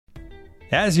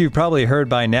As you've probably heard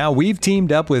by now, we've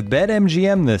teamed up with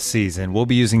BetMGM this season. We'll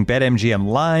be using BetMGM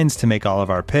lines to make all of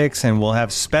our picks, and we'll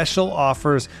have special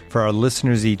offers for our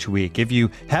listeners each week. If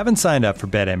you haven't signed up for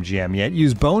BetMGM yet,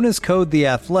 use bonus code The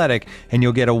Athletic, and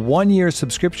you'll get a 1-year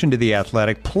subscription to The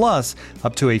Athletic, plus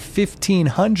up to a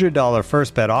 $1,500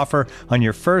 first bet offer on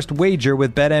your first wager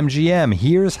with BetMGM.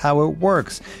 Here's how it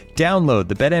works. Download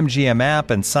the BetMGM app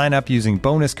and sign up using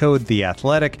bonus code The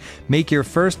Athletic. Make your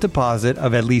first deposit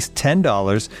of at least $10.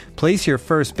 Place your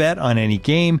first bet on any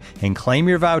game and claim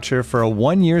your voucher for a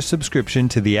 1-year subscription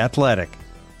to The Athletic.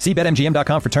 See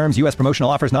BetMGM.com for terms. U.S. promotional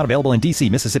offers not available in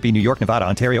D.C., Mississippi, New York, Nevada,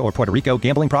 Ontario, or Puerto Rico.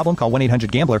 Gambling problem? Call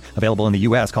 1-800-GAMBLER. Available in the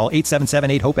U.S. Call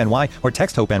 877-8-HOPE-NY or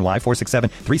text HOPE-NY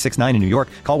 467-369 in New York.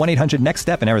 Call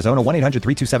 1-800-NEXT-STEP in Arizona.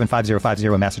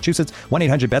 1-800-327-5050 in Massachusetts.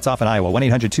 1-800-BETS-OFF in Iowa.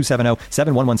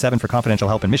 1-800-270-7117 for confidential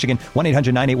help in Michigan.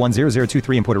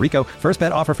 1-800-981-0023 in Puerto Rico. First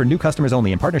bet offer for new customers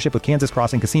only in partnership with Kansas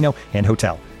Crossing Casino and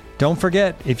Hotel. Don't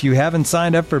forget, if you haven't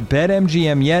signed up for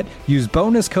BetMGM yet, use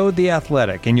bonus code The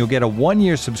Athletic, and you'll get a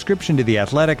 1-year subscription to The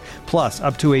Athletic, plus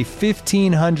up to a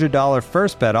 $1,500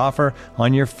 first bet offer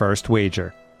on your first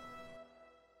wager.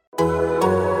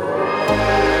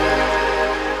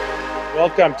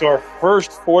 Welcome to our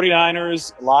first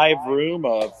 49ers live room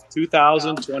of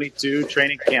 2022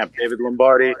 training camp. David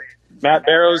Lombardi, Matt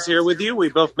Barrows here with you. We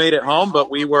both made it home,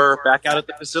 but we were back out at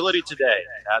the facility today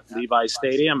at Levi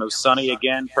Stadium. It was sunny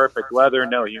again, perfect weather,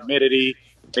 no humidity,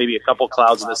 maybe a couple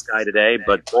clouds in the sky today.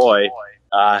 But boy,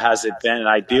 has it been an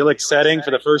idyllic setting for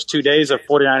the first 2 days of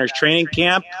 49ers training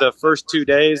camp, the first 2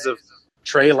 days of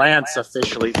Trey Lance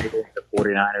officially being the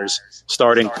 49ers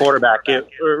starting quarterback. It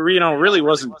really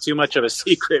wasn't too much of a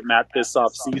secret, Matt, this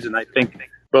offseason. I think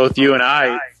both you and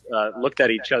I looked at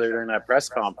each other during that press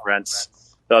conference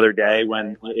the other day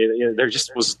when there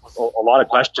just was a lot of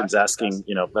questions asking,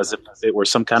 as if it were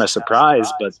some kind of surprise.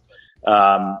 But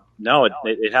no,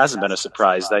 it hasn't been a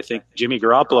surprise. I think Jimmy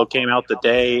Garoppolo came out the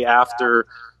day after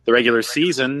the regular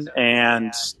season,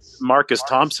 and Marcus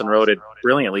Thompson wrote it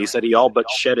brilliantly. He said he all but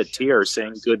shed a tear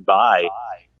saying goodbye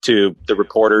to the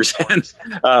reporters and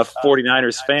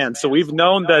 49ers fans. So we've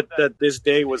known that this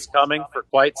day was coming for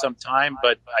quite some time,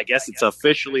 but I guess it's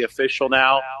officially official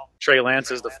now. Trey Lance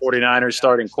is the 49ers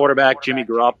starting quarterback. Jimmy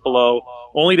Garoppolo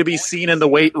only to be seen in the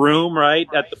weight room, right,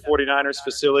 at the 49ers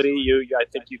facility. I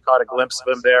think you caught a glimpse of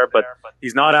him there, but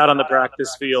he's not out on the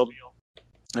practice field.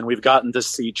 And we've gotten to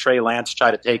see Trey Lance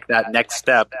try to take that next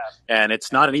step. And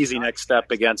it's not an easy next step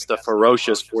against a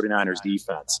ferocious 49ers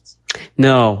defense.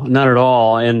 No, not at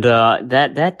all. And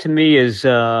that to me is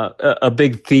a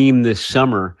big theme this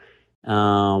summer.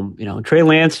 Trey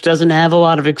Lance doesn't have a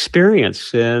lot of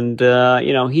experience, and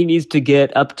he needs to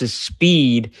get up to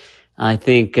speed. I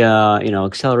think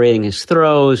accelerating his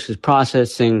throws, his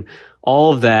processing,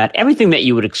 all of that, everything that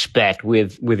you would expect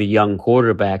with a young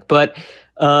quarterback. But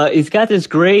he's got this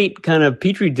great kind of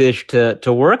petri dish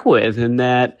to work with, in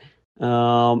that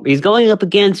he's going up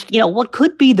against what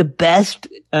could be the best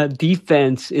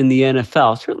defense in the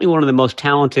NFL. Certainly one of the most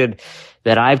talented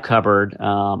that I've covered,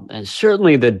 and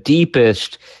certainly the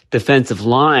deepest defensive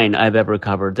line I've ever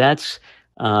covered. That's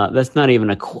not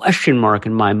even a question mark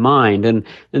in my mind. And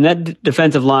that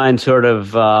defensive line sort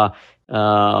of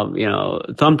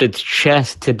thumped its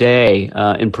chest today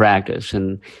in practice.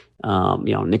 And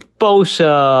Nick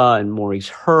Bosa and Maurice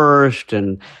Hurst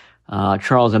and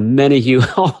Charles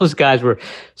Omenihu, all those guys were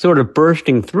sort of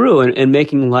bursting through and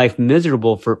making life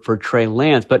miserable for Trey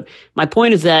Lance. But my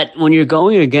point is that when you're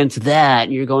going against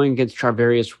that, you're going against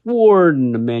Charvarius Ward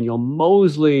and Emmanuel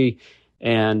Mosley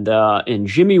and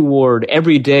Jimmy Ward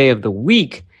every day of the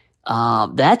week,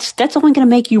 that's only going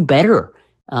to make you better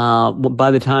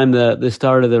by the time the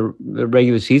start of the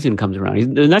regular season comes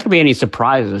around. There's not going to be any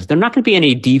surprises. There are not going to be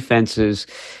any defenses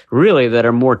really that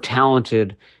are more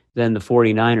talented than the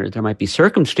 49ers. There might be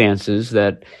circumstances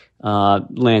that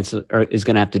Lance is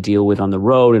going to have to deal with on the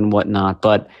road and whatnot.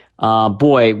 But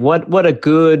boy, what a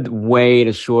good way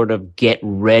to sort of get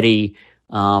ready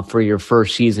for your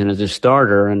first season as a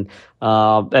starter. And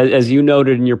as you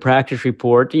noted in your practice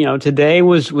report, today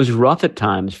was rough at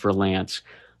times for Lance.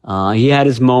 He had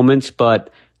his moments,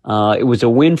 but it was a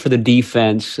win for the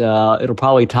defense. It'll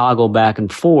probably toggle back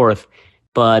and forth.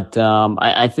 But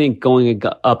I think going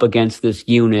up against this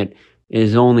unit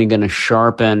is only going to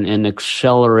sharpen and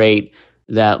accelerate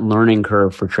that learning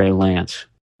curve for Trey Lance.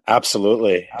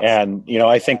 Absolutely. And,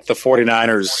 I think the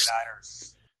 49ers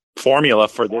formula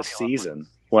for this season,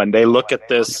 when they look at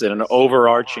this in an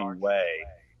overarching way,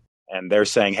 and they're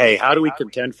saying, hey, how do we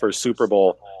contend for a Super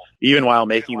Bowl, even while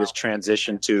making this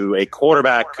transition to a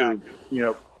quarterback who,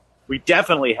 we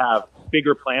definitely have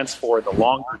bigger plans for the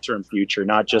longer term future,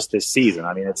 not just this season.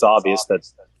 I mean, it's obvious that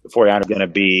the 49ers are going to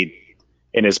be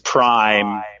in his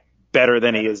prime better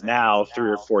than he is now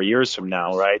 3 or 4 years from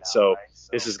now, right? So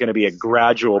this is going to be a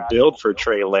gradual build for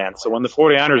Trey Lance. So when the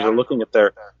 49ers are looking at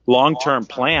their long-term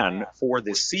plan for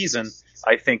this season,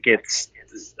 I think it's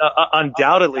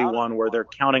undoubtedly one where they're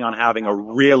counting on having a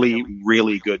really,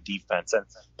 really good defense. And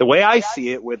the way I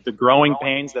see it, with the growing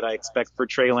pains that I expect for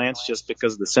Trey Lance, just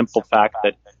because of the simple fact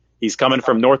that he's coming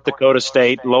from North Dakota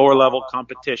State, lower level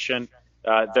competition.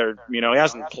 He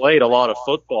hasn't played a lot of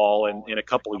football in a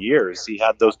couple of years. He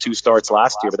had those 2 starts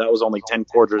last year, but that was only 10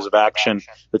 quarters of action.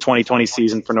 The 2020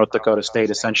 season for North Dakota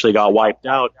State essentially got wiped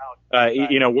out.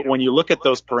 When you look at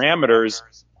those parameters,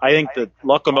 I think the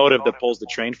locomotive that pulls the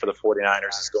train for the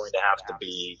 49ers is going to have to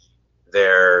be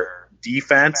their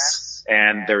defense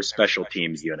and their special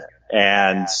teams unit.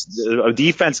 And a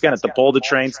defense going to have to pull the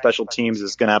train. Special teams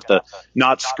is going to have to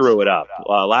not screw it up.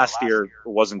 Last year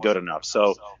wasn't good enough.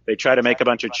 So they try to make a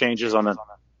bunch of changes on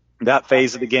that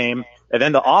phase of the game. And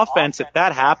then the offense, if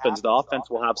that happens, the offense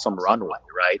will have some runway,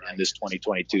 right, in this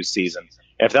 2022 season.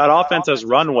 If that offense has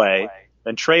runway,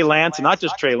 then Trey Lance, and not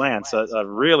just Trey Lance, a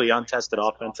really untested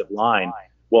offensive line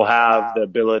will have the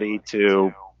ability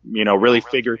to, really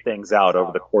figure things out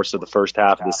over the course of the first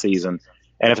half of the season.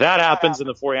 And if that happens, then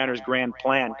the 49ers' grand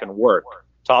plan can work.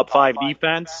 Top 5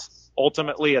 defense,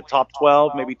 ultimately a top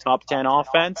 12, maybe top 10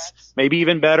 offense, maybe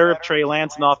even better if Trey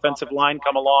Lance and the offensive line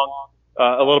come along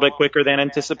a little bit quicker than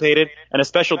anticipated, and a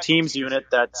special teams unit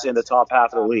that's in the top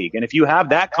half of the league. And if you have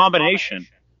that combination,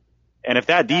 and if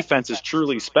that defense is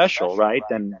truly special, right,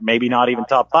 then maybe not even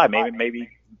top 5, maybe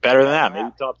better than that, maybe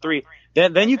top 3,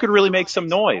 then you could really make some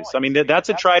noise. I mean, that's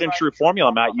a tried and true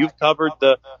formula, Matt. You've covered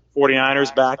the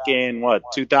 49ers back in,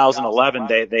 2011.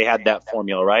 They had that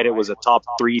formula, right? It was a top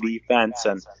 3 defense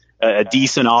and a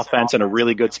decent offense and a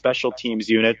really good special teams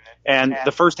unit. And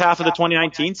the first half of the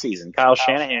 2019 season, Kyle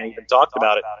Shanahan even talked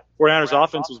about it. 49ers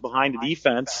offense was behind the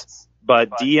defense,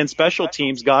 but D and special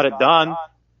teams got it done,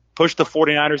 pushed the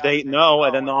 49ers to 8-0,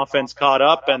 and then the offense caught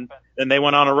up, and then they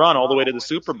went on a run all the way to the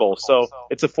Super Bowl. So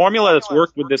it's a formula that's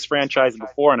worked with this franchise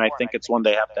before, and I think it's one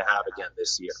they have to have again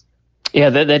this year. Yeah,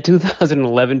 that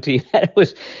 2011 team, that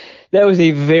was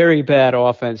a very bad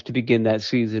offense to begin that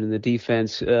season, and the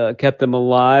defense kept them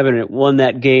alive, and it won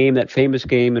that game, that famous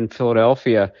game in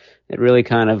Philadelphia. It really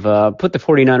kind of put the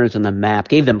 49ers on the map,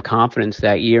 gave them confidence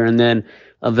that year, and then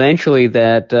eventually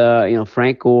that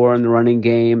Frank Gore in the running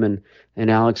game and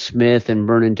Alex Smith and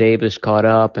Vernon Davis caught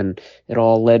up, and it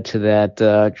all led to that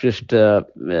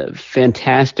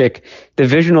fantastic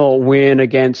divisional win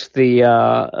against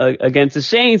the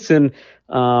Saints, and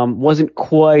wasn't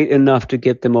quite enough to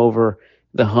get them over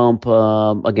the hump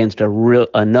against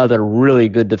another really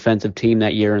good defensive team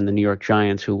that year in the New York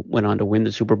Giants, who went on to win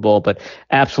the Super Bowl. But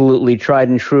absolutely tried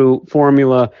and true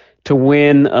formula to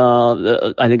win.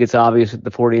 I think it's obvious that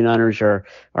the 49ers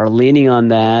are leaning on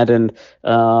that. And,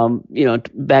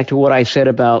 back to what I said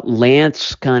about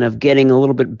Lance kind of getting a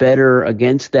little bit better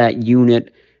against that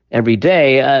unit every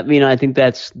day. I think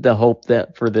that's the hope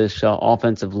that for this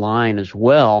offensive line as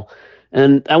well.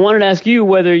 And I wanted to ask you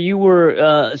whether you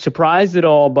were surprised at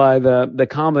all by the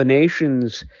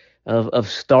combinations of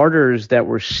starters that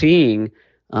we're seeing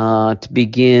to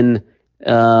begin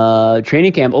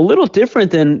training camp. A little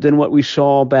different than what we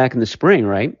saw back in the spring,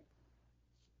 right?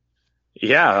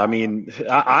 Yeah,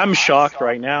 I'm shocked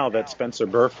right now that Spencer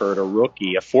Burford, a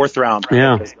rookie, a 4th-round pick,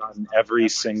 has gotten every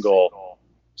single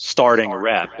starting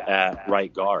rep at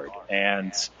right guard.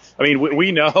 And,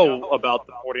 we know about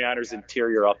the 49ers'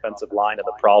 interior offensive line and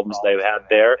the problems they've had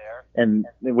there. And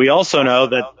we also know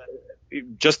that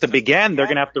just to begin, they're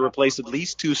going to have to replace at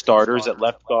least 2 starters at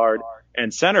left guard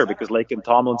and center, because Laken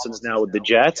Tomlinson is now with the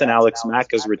Jets and Alex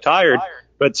Mack is retired.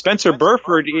 But Spencer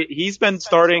Burford, he's been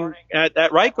starting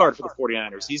at right guard for the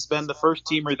 49ers. He's been the first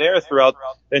teamer there throughout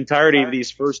the entirety of these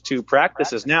first 2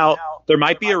 practices. Now, there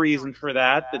might be a reason for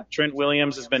that Trent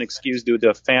Williams has been excused due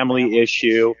to a family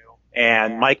issue,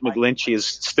 and Mike McGlinchey is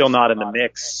still not in the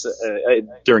mix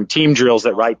during team drills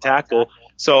at right tackle.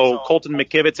 So Colton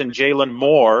McKivitz and Jalen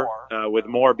Moore, with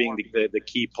Moore being the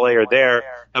key player there,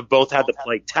 have both had to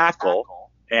play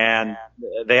tackle, and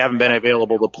they haven't been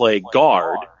available to play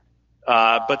guard.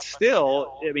 But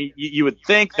still, you would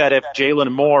think that if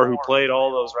Jalen Moore, who played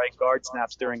all those right guard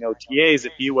snaps during OTAs,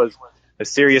 if he was a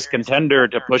serious contender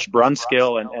to push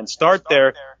Brunskill and start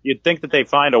there, you'd think that they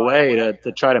find a way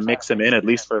to try to mix him in at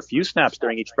least for a few snaps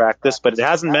during each practice. But it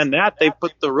hasn't been that. They've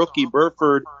put the rookie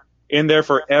Burford in there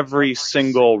for every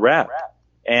single rep.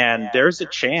 And there's a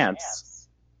chance,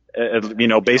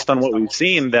 based on what we've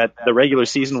seen, that the regular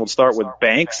season will start with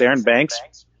Aaron Banks,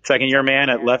 second-year man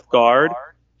at left guard,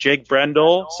 Jake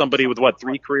Brendel, somebody with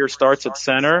 3 career starts at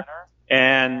center,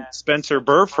 and Spencer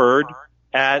Burford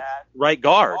at right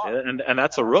guard, and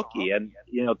that's a rookie. And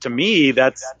to me,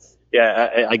 that's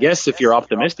I guess if you're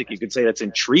optimistic, you could say that's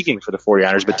intriguing for the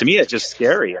 49ers. But to me, it's just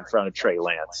scary in front of Trey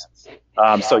Lance.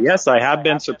 So yes, I have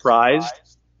been surprised.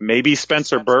 Maybe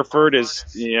Spencer Burford is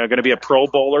going to be a Pro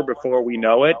Bowler before we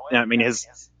know it. I mean, his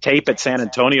tape at San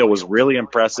Antonio was really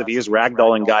impressive. He was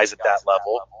ragdolling guys at that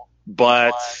level.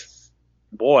 But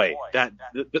boy,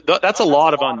 that's a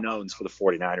lot of unknowns for the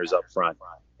 49ers up front.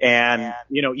 And,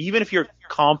 even if you're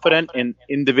confident in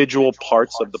individual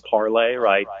parts of the parlay,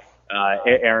 right?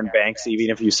 Aaron Banks, even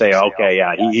if you say, okay,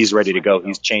 yeah, he's ready to go.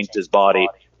 He's changed his body.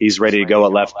 He's ready to go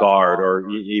at left guard. Or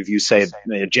if you say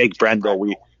Jake Brendel,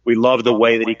 we love the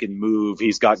way that he can move.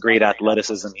 He's got great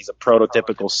athleticism. He's a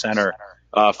prototypical center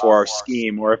for our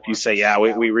scheme. Or if you say, yeah,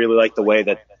 we really like the way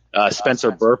that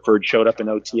Spencer Burford showed up in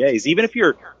OTAs. Even if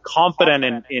you're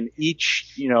confident in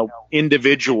each,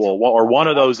 individual or one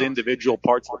of those individual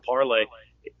parts of the parlay,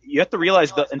 you have to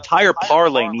realize the entire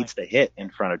parlay needs to hit in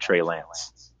front of Trey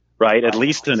Lance, right? At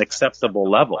least an acceptable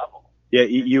level.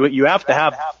 You have to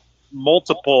have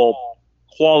multiple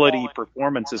quality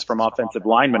performances from offensive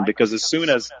linemen, because as soon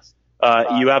as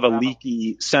you have a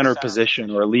leaky center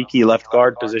position or a leaky left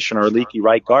guard position or a leaky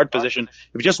right guard position,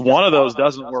 if just one of those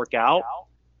doesn't work out,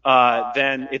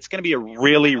 then it's going to be a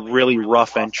really, really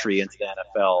rough entry into the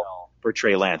NFL for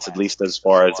Trey Lance, at least as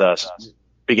far as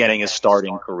beginning his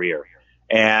starting career.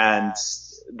 And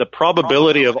the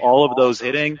probability of all of those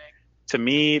hitting, to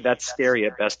me, that's scary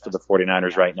at best for the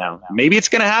 49ers right now. Maybe it's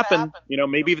going to happen.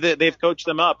 Maybe they've coached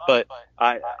them up, but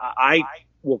I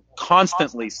will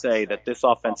constantly say that this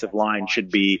offensive line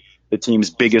should be the team's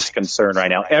biggest concern right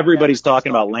now. Everybody's talking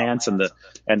about Lance and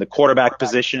the quarterback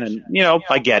position, and,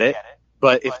 I get it.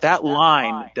 But if that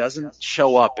line doesn't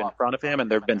show up in front of him,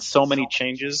 and there have been so many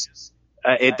changes,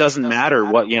 it doesn't matter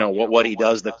what he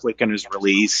does, the quick in his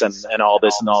release and all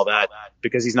this and all that,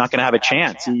 because he's not going to have a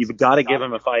chance. You've got to give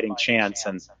him a fighting chance,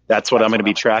 and that's what I'm going to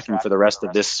be tracking for the rest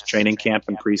of this training camp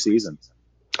and preseason.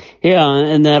 Yeah,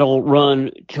 and that'll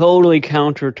run totally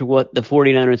counter to what the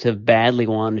 49ers have badly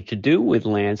wanted to do with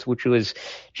Lance, which was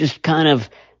just kind of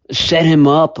set him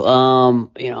up,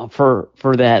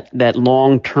 for that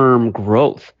long-term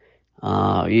growth.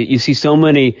 You see so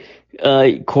many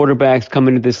quarterbacks come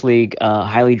into this league,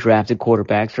 highly drafted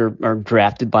quarterbacks are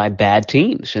drafted by bad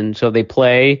teams. And so they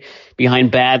play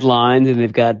behind bad lines, and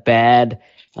they've got bad,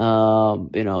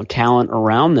 talent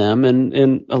around them.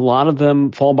 And a lot of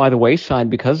them fall by the wayside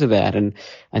because of that. And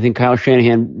I think Kyle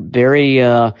Shanahan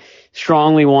very,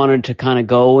 strongly wanted to kind of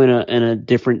go in a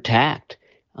different tact,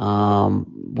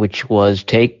 which was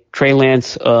take Trey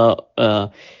Lance, up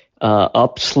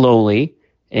slowly.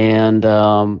 And,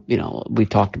 we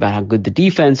talked about how good the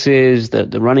defense is,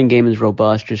 the running game is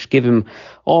robust. Just give him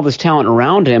all this talent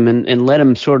around him and let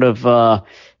him sort of,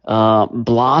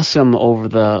 blossom over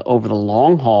the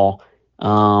long haul.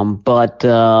 But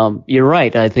you're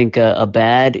right. I think a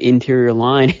bad interior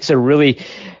line is a really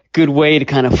good way to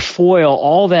kind of foil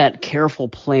all that careful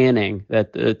planning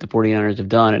that the 49ers have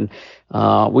done. And,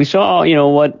 we saw,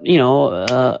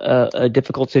 a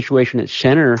difficult situation at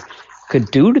center could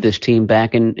do to this team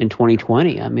back in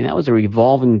 2020. I mean, that was a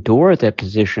revolving door at that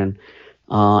position.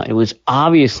 It was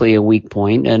obviously a weak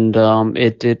point, and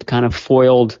it kind of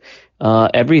foiled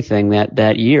everything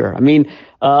that year. I mean,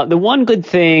 the one good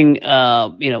thing,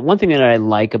 one thing that I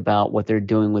like about what they're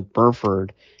doing with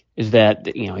Burford is that,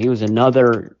 he was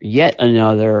yet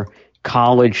another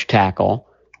college tackle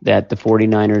that the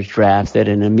 49ers drafted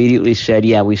and immediately said,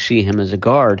 yeah, we see him as a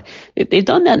guard. They've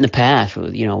done that in the past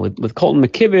with Colton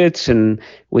McKivitz and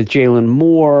with Jalen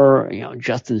Moore.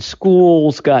 Justin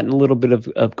Schools gotten a little bit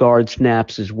of guard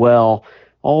snaps as well.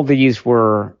 All these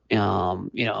were,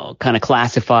 kind of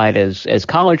classified as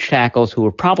college tackles who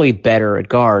were probably better at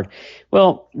guard.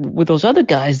 Well, with those other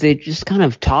guys, they just kind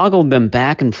of toggled them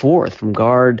back and forth from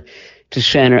guard to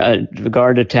center,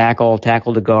 guard to tackle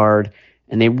to guard.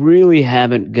 And they really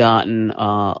haven't gotten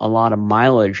a lot of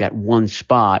mileage at one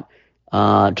spot.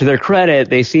 To their credit,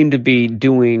 they seem to be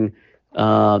doing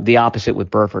the opposite with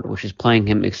Burford, which is playing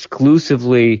him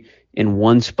exclusively in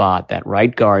one spot, that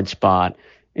right guard spot,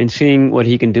 and seeing what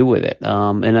he can do with it.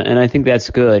 And I think that's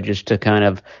good, just to kind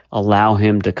of allow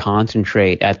him to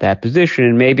concentrate at that position.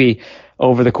 And maybe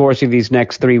over the course of these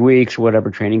next 3 weeks,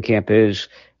 whatever training camp is,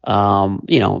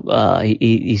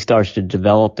 he starts to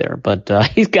develop there, but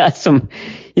he's going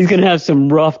to have some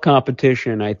rough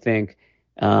competition, I think,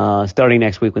 starting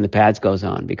next week when the pads goes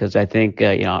on, because I think,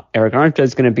 Eric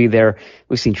Armstead's going to be there.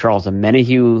 We've seen Charles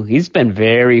Omenihu. He's been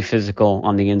very physical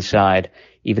on the inside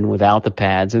even without the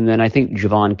pads. And then I think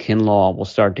Javon Kinlaw will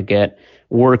start to get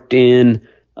worked in.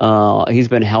 He's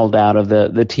been held out of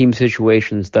the team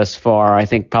situations thus far. I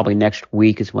think probably next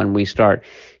week is when we start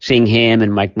seeing him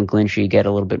and Mike McGlinchey get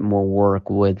a little bit more work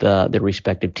with their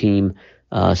respective team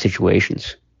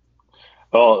situations.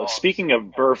 Well, speaking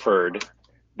of Burford,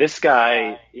 this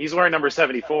guy, he's wearing number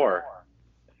 74.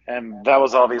 And that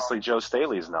was obviously Joe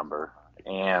Staley's number.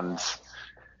 And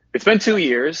it's been 2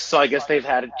 years, so I guess they've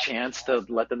had a chance to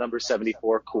let the number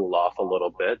 74 cool off a little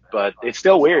bit. But it's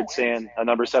still weird seeing a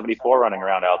number 74 running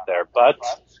around out there. But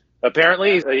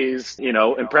apparently he's,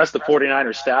 impressed the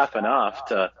 49ers staff enough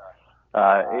to,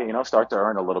 start to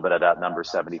earn a little bit of that number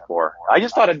 74. I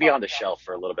just thought it'd be on the shelf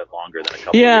for a little bit longer than a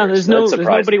couple of years. There's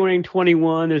nobody wearing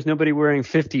 21. There's nobody wearing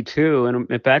 52.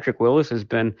 And Patrick Willis has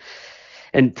been,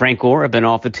 and Frank Gore have been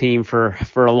off the team for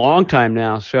a long time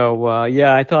now. So,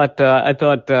 I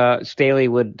thought Staley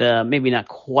would, maybe not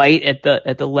quite at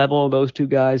the level of those two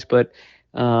guys, but,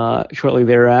 shortly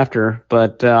thereafter.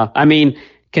 But, Robert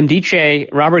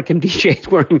Nkemdiche is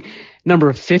wearing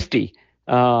number 50.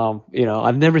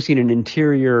 I've never seen an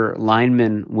interior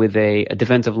lineman with a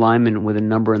defensive lineman with a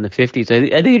number in the 50s.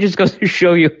 I think it just goes to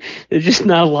show you there's just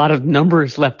not a lot of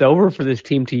numbers left over for this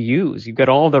team to use. You've got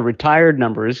all the retired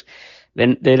numbers.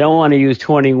 Then they don't want to use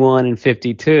 21 and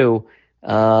 52.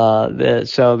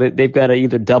 So they've got to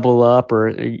either double up or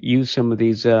use some of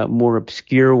these more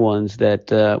obscure ones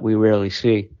that we rarely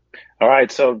see. All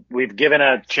right, so we've given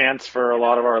a chance for a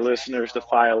lot of our listeners to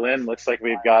file in. Looks like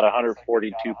we've got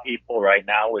 142 people right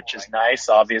now, which is nice.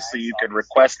 Obviously, you can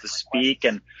request to speak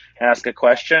and ask a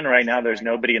question. Right now, there's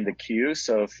nobody in the queue,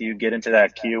 so if you get into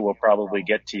that queue, we'll probably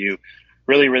get to you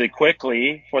really, really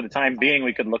quickly. For the time being,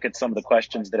 we could look at some of the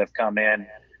questions that have come in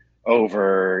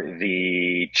over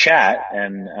the chat.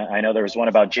 And I know there was one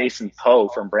about Jason Poe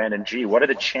from Brandon G. What are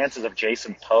the chances of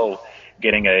Jason Poe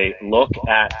getting a look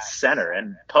at center?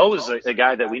 And Poe is a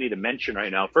guy that we need to mention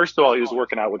right now. First of all, he was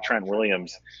working out with Trent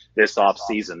Williams this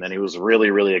offseason, and he was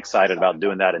really, really excited about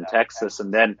doing that in Texas.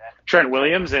 And then Trent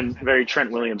Williams, in very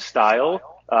Trent Williams style,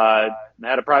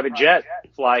 had a private jet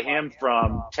fly him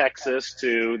from Texas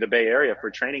to the Bay Area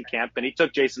for training camp, and he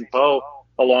took Jason Poe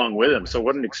along with him. So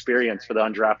what an experience for the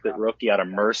undrafted rookie out of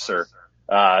Mercer,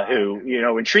 who,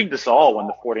 intrigued us all when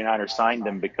the 49ers signed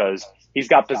him because he's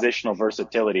got positional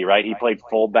versatility, right? He played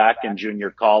fullback in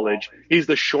junior college. He's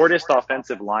the shortest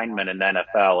offensive lineman in the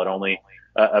NFL at only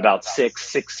about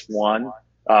 6'1".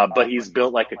 But he's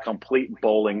built like a complete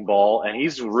bowling ball, and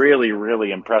he's really,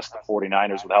 really impressed the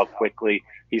 49ers with how quickly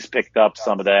he's picked up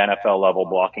some of the NFL level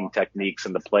blocking techniques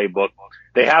in the playbook.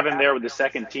 They have him there with the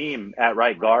second team at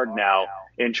right guard now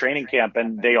in training camp,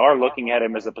 and they are looking at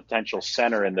him as a potential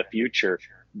center in the future.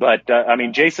 But,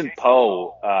 Jason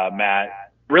Poe, Matt,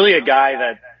 really a guy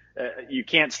that you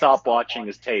can't stop watching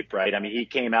his tape, right? I mean, he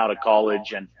came out of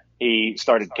college and he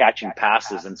started catching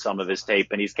passes in some of his tape,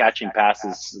 and he's catching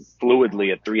passes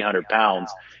fluidly at 300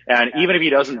 pounds. And even if he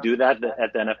doesn't do that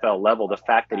at the NFL level, the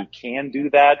fact that he can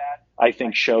do that, I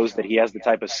think shows that he has the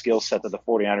type of skill set that the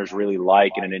 49ers really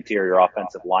like in an interior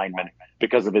offensive lineman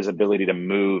because of his ability to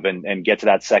move and get to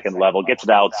that second level, get to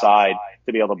the outside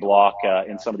to be able to block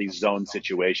in some of these zone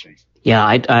situations. Yeah,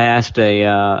 I asked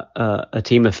a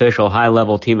team official,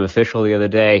 high-level team official the other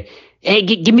day, hey,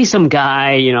 give me some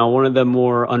guy, one of the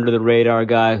more under-the-radar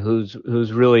guy who's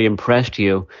really impressed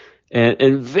you.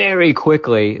 And very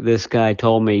quickly, this guy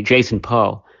told me Jason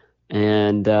Poe.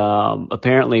 And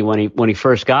apparently when he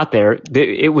first got there,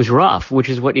 it was rough, which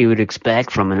is what you would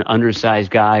expect from an undersized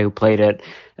guy who played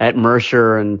at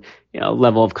Mercer, and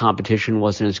level of competition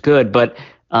wasn't as good. But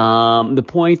the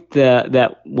point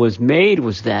that was made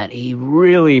was that he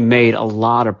really made a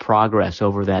lot of progress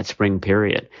over that spring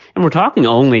period. And we're talking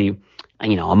only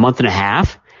a month and a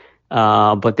half.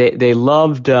 But they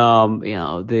loved,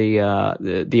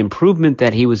 the improvement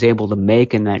that he was able to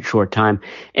make in that short time.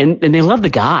 And they love the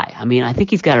guy. I mean, I think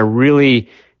he's got a really,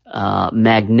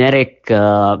 magnetic,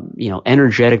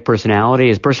 energetic personality.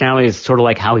 His personality is sort of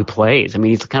like how he plays. I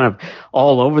mean, he's kind of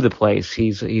all over the place.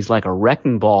 He's like a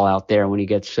wrecking ball out there when he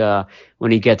gets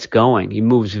going. He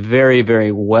moves very,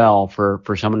 very well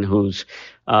for someone who's,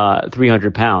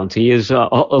 300 pounds. He is a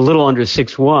little under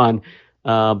 6'1".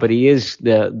 But he is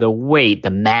the weight, the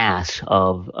mass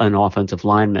of an offensive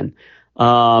lineman.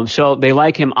 So they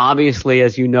like him. Obviously,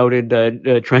 as you noted,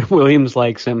 Trent Williams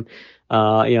likes him.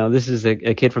 This is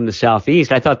a kid from the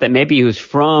Southeast. I thought that maybe he was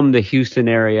from the Houston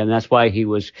area, and that's why he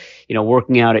was,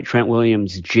 working out at Trent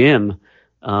Williams' gym,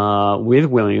 with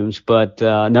Williams. But,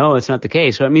 no, it's not the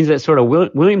case. So it means that sort of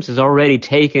Williams has already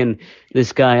taken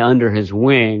this guy under his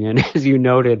wing. And as you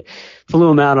noted,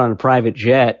 flew him out on a private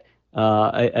jet.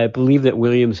 I believe that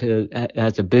Williams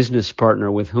has a business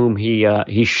partner with whom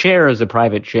he shares a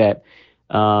private jet.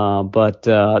 But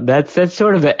that's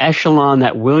sort of the echelon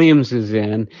that Williams is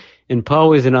in, and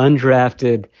Poe is an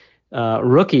undrafted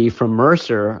rookie from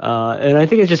Mercer. And I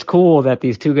think it's just cool that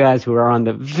these two guys who are on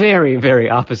the very, very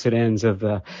opposite ends of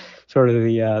the sort of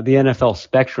the NFL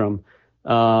spectrum,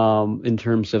 in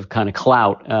terms of kind of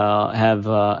clout,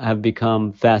 have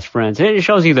become fast friends. And it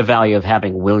shows you the value of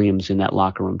having Williams in that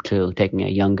locker room too, taking a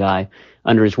young guy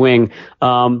under his wing.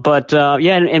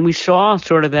 And we saw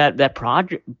sort of that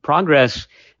progress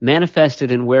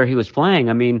manifested in where he was playing.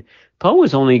 I mean, Poe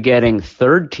was only getting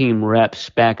third team reps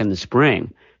back in the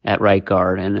spring at right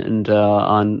guard. And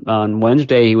on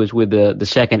Wednesday, he was with the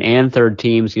second and third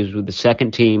teams. He was with the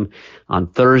second team on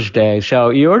Thursday. So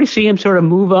you already see him sort of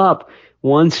move up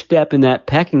one step in that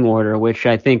pecking order, which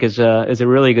I think is a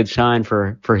really good sign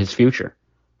for his future.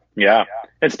 Yeah.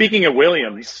 And speaking of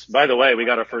Williams, by the way, we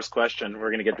got our first question. We're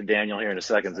going to get to Daniel here in a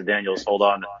second. So Daniel's hold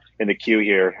on in the queue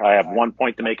here. I have one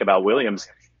point to make about Williams.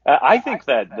 I think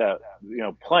that,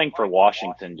 playing for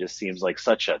Washington just seems like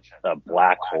such a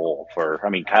black hole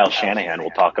Kyle Shanahan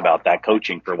will talk about that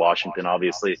coaching for Washington,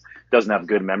 obviously doesn't have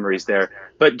good memories there,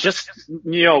 but just,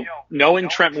 knowing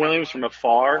Trent Williams from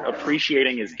afar,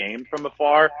 appreciating his game from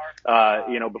afar,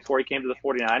 before he came to the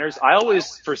 49ers, I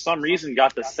always, for some reason,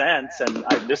 got the sense, and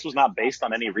this was not based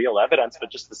on any real evidence,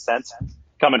 but just the sense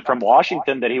coming from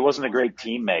Washington that he wasn't a great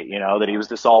teammate, that he was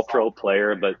this all-pro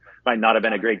player, but might not have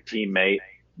been a great teammate.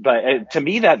 But to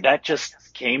me, that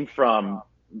just came from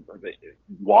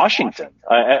Washington.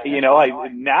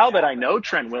 Now that I know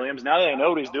Trent Williams, now that I know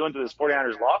what he's doing to this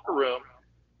 49ers locker room,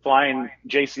 flying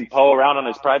Jason Poe around on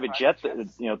his private jet,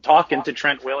 talking to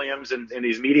Trent Williams and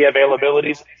these media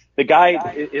availabilities, the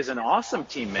guy is an awesome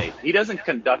teammate. He doesn't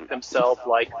conduct himself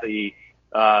like the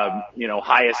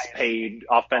highest paid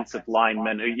offensive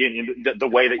lineman, the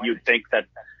way that you'd think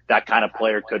that kind of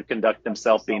player could conduct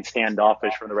himself, being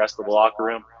standoffish from the rest of the locker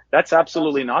room. That's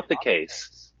absolutely not the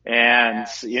case. And,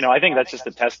 I think that's just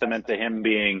a testament to him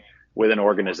being with an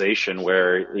organization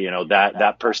where,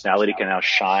 that personality can now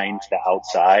shine to the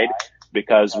outside,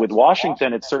 because with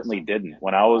Washington, it certainly didn't.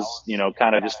 When I was,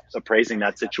 kind of just appraising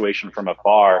that situation from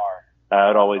afar,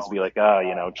 I'd always be like,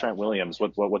 Trent Williams,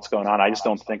 what's going on? I just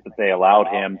don't think that they allowed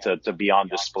him to be on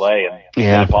display in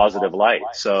a positive light.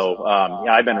 So,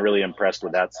 I've been really impressed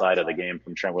with that side of the game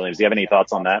from Trent Williams. Do you have any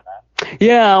thoughts on that?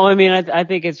 Yeah, well, I mean, I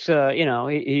think it's,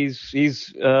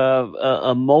 he's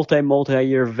a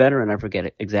multi-year veteran. I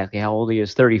forget exactly how old he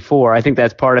is, 34. I think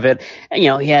that's part of it. And,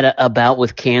 he had a bout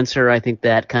with cancer. I think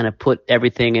that kind of put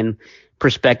everything in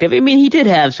perspective. I mean, he did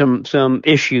have some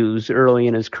issues early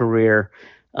in his career.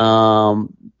 I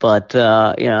kind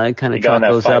of chalk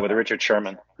those up with Richard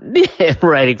Sherman. Yeah,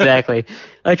 right, exactly.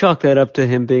 I chalk that up to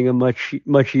him being a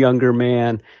much younger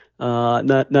man,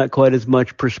 not quite as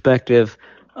much perspective.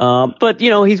 But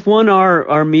he's won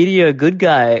our media good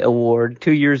guy award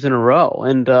 2 years in a row.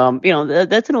 And,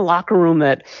 that's in a locker room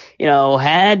that,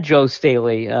 had Joe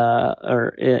Staley,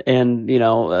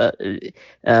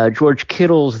 George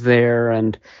Kittle's there.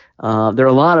 And, there are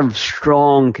a lot of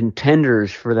strong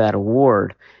contenders for that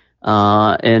award.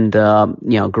 Garoppolo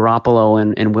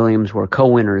and Williams were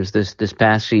co-winners this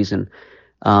past season.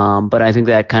 But I think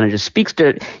that kind of just speaks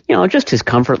to, just his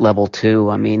comfort level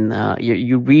too. I mean,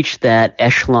 you reach that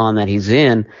echelon that he's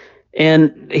in,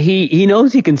 and he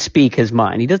knows he can speak his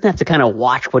mind. He doesn't have to kind of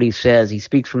watch what he says. He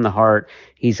speaks from the heart.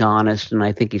 He's honest, and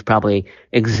I think he's probably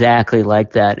exactly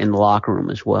like that in the locker room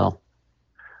as well.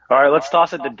 All right, let's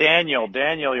toss it to Daniel.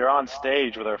 Daniel, you're on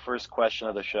stage with our first question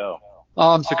of the show.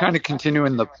 So kind of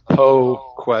continuing the Poe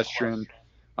question,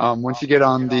 once you get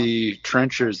on the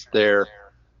trenches there,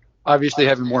 obviously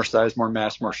having more size, more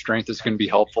mass, more strength is going to be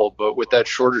helpful. But with that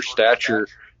shorter stature,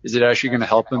 is it actually going to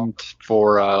help him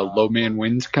for low man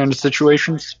wins kind of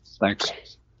situations? Thanks.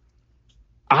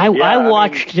 I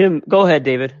watched him. Go ahead,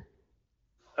 David.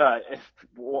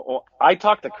 I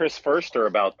talked to Chris Furster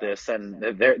about this, and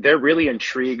they're really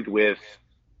intrigued with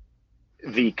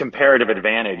the comparative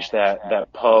advantage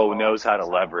that Poe knows how to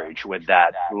leverage with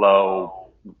that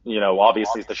low,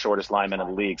 obviously he's the shortest lineman in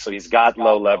the league, so he's got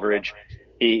low leverage.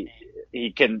 He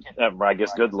can, I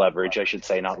guess good leverage, I should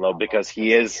say, not low, because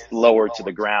he is lower to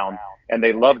the ground, and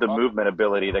they love the movement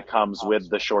ability that comes with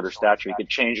the shorter stature. He could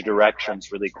change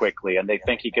directions really quickly, and they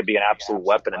think he could be an absolute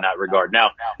weapon in that regard.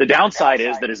 Now, the downside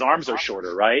is that his arms are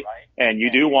shorter, right? And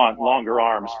you do want longer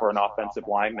arms for an offensive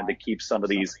lineman to keep some of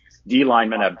these D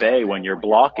linemen at bay when you're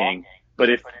blocking. But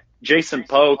if Jason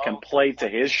Poe can play to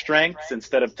his strengths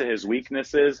instead of to his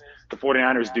weaknesses, the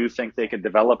 49ers do think they could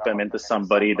develop him into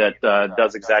somebody that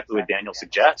does exactly what Daniel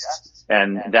suggests.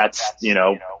 And that's,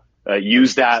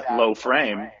 use that low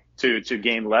frame to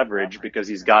gain leverage because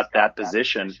he's got that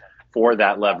position for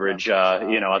that leverage,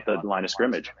 at the line of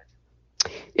scrimmage.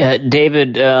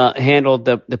 David handled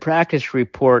the practice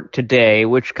report today,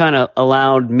 which kind of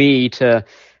allowed me to,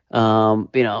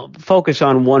 focus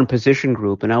on one position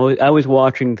group. And I was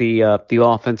watching the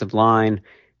offensive line,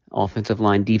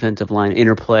 defensive line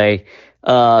interplay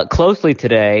closely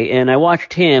today, and I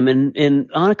watched him. And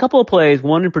on a couple of plays,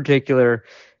 one in particular,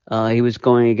 he was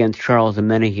going against Charles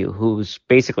Omenihu, who's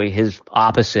basically his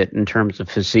opposite in terms of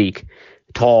physique,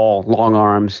 tall, long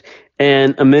arms.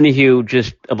 And Omenihu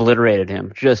just obliterated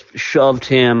him, just shoved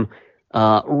him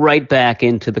right back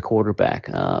into the quarterback,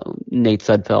 Nate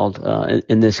Sudfeld,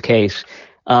 in this case.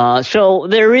 So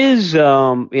there is,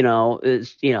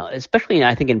 especially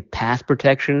I think in pass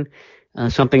protection,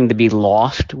 something to be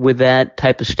lost with that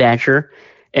type of stature.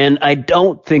 And I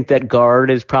don't think that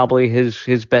guard is probably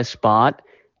his best spot.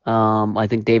 I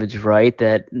think David's right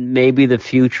that maybe the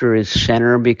future is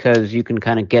center because you can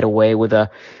kind of get away with a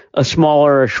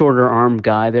smaller, shorter armed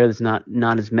guy there. There's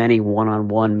not as many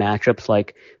one-on-one matchups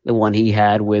like the one he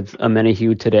had with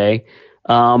Omenihu today.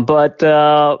 But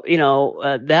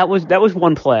that was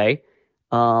one play.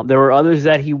 There were others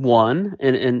that he won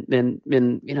and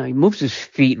he moves his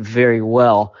feet very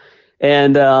well.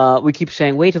 And we keep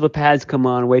saying, wait till the pads come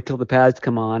on, wait till the pads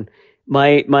come on.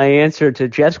 My answer to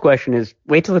Jeff's question is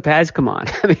wait till the pads come on.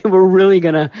 I mean, we're really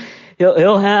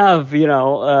he'll have,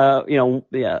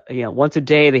 once a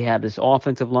day they have this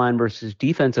offensive line versus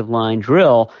defensive line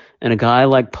drill, and a guy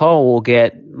like Poe will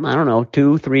get,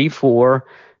 2, 3, 4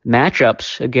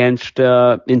 matchups against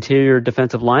interior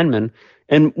defensive linemen,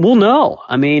 and we'll know.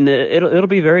 I mean, it'll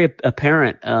be very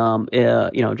apparent,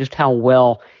 just how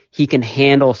well he can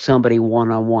handle somebody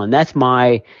one-on-one. That's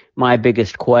my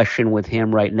biggest question with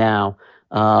him right now.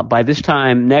 By this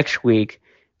time next week,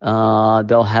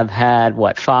 they'll have had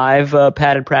 5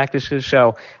 padded practices.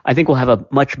 So I think we'll have a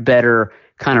much better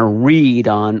kind of read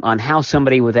on how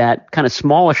somebody with that kind of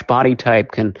smallish body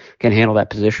type can handle that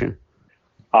position.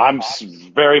 I'm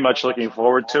very much looking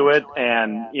forward to it.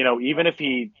 And, even if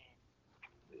he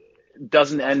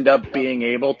doesn't end up being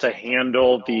able to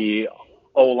handle the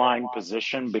O-line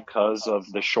position because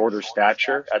of the shorter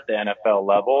stature at the NFL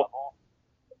level,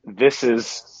 this is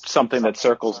something that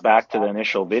circles back to the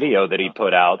initial video that he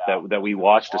put out that we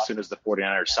watched as soon as the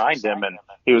 49ers signed him. And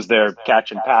he was there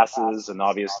catching passes and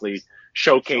obviously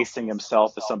showcasing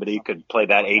himself as somebody who could play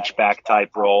that H-back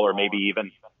type role or maybe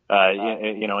even,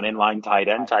 an inline tight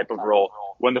end type of role.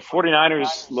 When the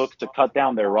 49ers look to cut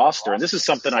down their roster, and this is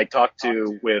something I talked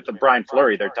to with Brian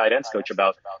Fleury, their tight ends coach,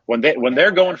 about when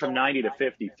they're going from 90 to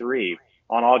 53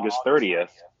 on August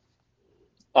 30th,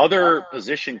 other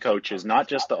position coaches, not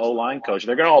just the O-line coach,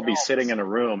 they're going to all be sitting in a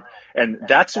room. And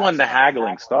that's when the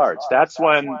haggling starts. That's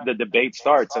when the debate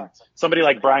starts. And somebody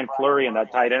like Brian Fleury in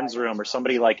that tight ends room or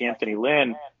somebody like Anthony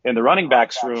Lynn in the running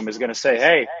backs room is going to say,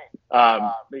 hey,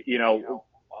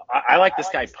 I like this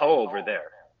guy Poe over there.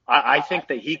 I think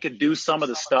that he could do some of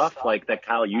the stuff like that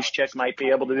Kyle Juszczyk might be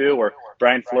able to do, or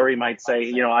Brian Fleury might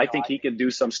say, I think he could do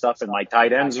some stuff in my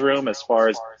tight ends room as far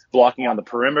as blocking on the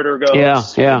perimeter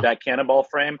goes. Yeah. That cannonball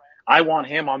frame. I want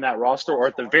him on that roster, or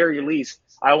at the very least,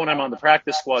 I want him on the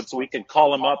practice squad so we could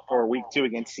call him up for week 2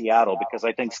 against Seattle, because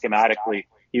I think schematically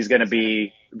he's going to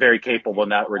be very capable in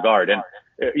that regard. And,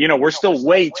 we're still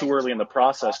way too early in the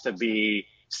process to be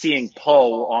seeing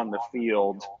Poe on the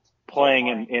field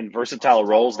playing in versatile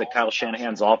roles that Kyle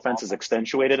Shanahan's offense has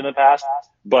accentuated in the past.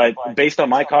 But based on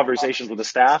my conversations with the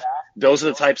staff, those are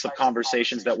the types of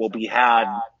conversations that will be had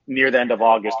near the end of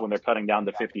August when they're cutting down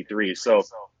to 53. So,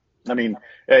 I mean,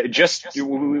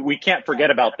 we can't forget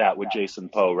about that with Jason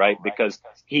Poe, right? Because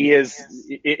he is,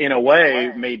 in a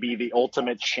way, maybe the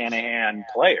ultimate Shanahan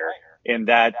player in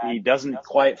that he doesn't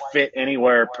quite fit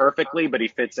anywhere perfectly, but he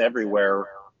fits everywhere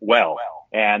well.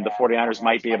 And the 49ers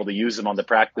might be able to use him on the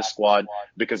practice squad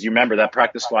because you remember that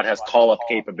practice squad has call-up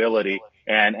capability,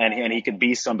 and he could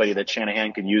be somebody that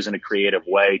Shanahan could use in a creative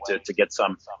way to get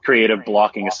some creative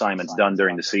blocking assignments done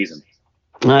during the season.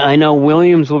 I know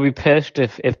Williams will be pissed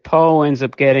if Poe ends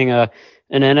up getting an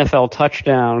NFL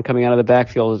touchdown coming out of the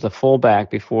backfield as a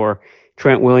fullback before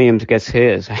Trent Williams gets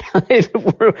his.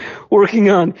 We're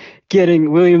working on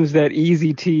getting Williams that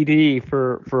easy TD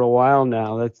for a while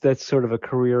now. That's sort of a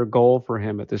career goal for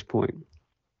him at this point.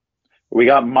 We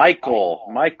got Michael.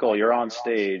 Michael, you're on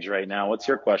stage right now. What's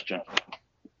your question?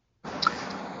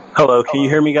 Hello, can you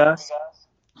hear me, guys?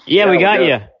 Yeah, we got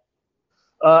you.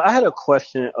 I had a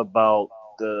question about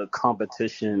the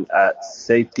competition at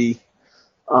safety.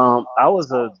 I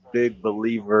was a big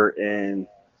believer in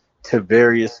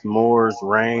Tavarius Moore's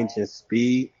range and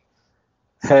speed.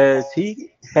 Has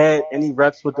he had any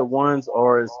reps with the ones,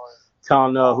 or is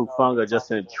Talanoa Hufanga just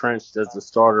entrenched as the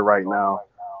starter right now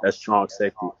at strong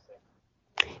safety?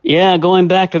 Yeah, going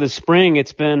back to the spring,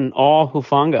 it's been all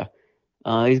Hufanga.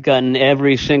 He's gotten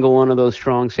every single one of those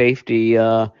strong safety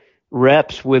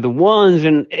reps with the ones,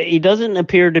 and he doesn't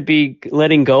appear to be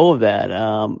letting go of that.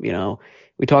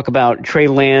 We talk about Trey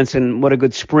Lance and what a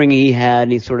good spring he had,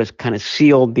 and he sort of kind of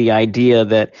sealed the idea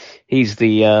that he's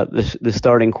the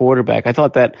starting quarterback. I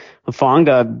thought that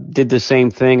Hufanga did the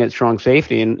same thing at strong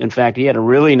safety, and in fact, he had a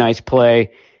really nice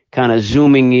play, kind of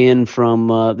zooming in from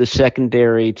the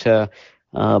secondary to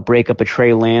break up a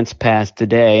Trey Lance pass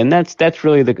today. And that's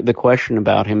really the question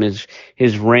about him, is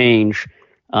his range.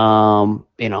 He and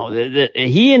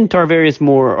Tarvarius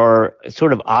Moore are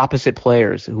sort of opposite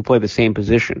players who play the same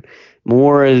position.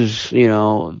 Moore is,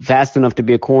 fast enough to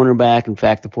be a cornerback. In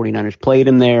fact, the 49ers played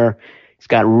him there. He's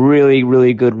got really,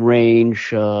 really good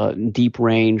range, deep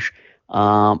range.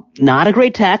 Not a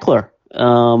great tackler.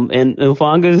 And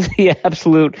Hufanga is the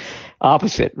absolute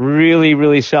opposite. Really,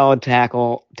 really solid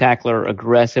tackler,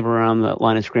 aggressive around the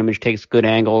line of scrimmage, takes good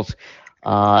angles,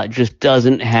 just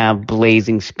doesn't have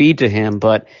blazing speed to him.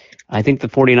 But I think the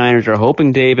 49ers are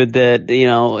hoping, David, that,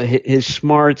 his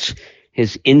smarts,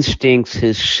 his instincts,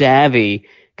 his savvy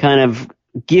kind of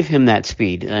give him that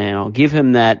speed, give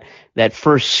him that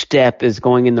first step is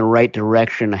going in the right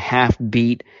direction, a half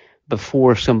beat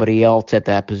before somebody else at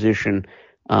that position.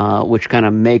 Which kind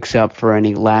of makes up for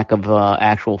any lack of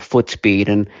actual foot speed.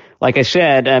 And like I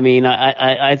said,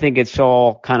 I think it's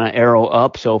all kind of arrow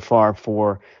up so far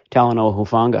for Talanoa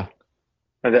Hufanga.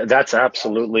 That's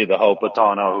absolutely the hope with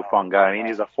Talanoa Hufanga. I mean,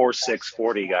 he's a 4.6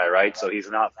 40 guy, right? So he's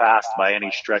not fast by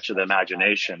any stretch of the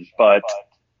imagination, but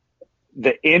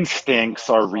the instincts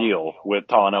are real with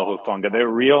Talanoa Hufanga. They're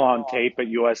real on tape at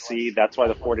USC. That's why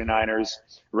the 49ers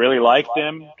really liked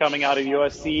him coming out of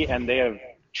USC, and they have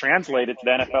translated to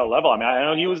the NFL level. I mean, I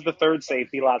know he was the third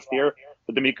safety last year,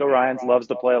 but DeMeco Ryans loves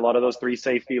to play a lot of those three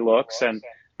safety looks, and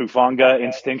Hufanga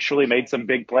instinctually made some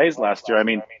big plays last year. I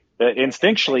mean,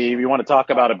 instinctually, if you want to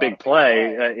talk about a big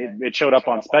play, it showed up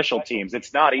on special teams.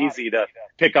 It's not easy to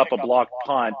pick up a blocked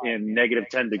punt in negative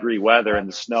 10-degree weather in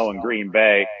the snow in Green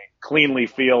Bay, cleanly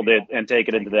field it, and take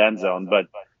it into the end zone. But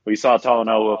we saw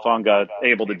Talanoa Hufanga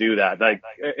able to do that. Like,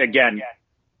 again,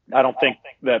 I don't think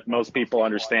that most people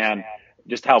understand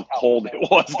just how cold it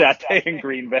was that day in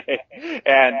Green Bay.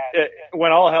 And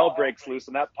when all hell breaks loose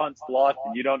and that punt's blocked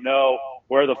and you don't know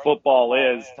where the football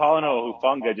is, Talanoa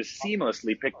Hufanga just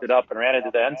seamlessly picked it up and ran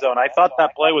into the end zone. I thought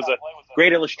that play was a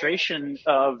great illustration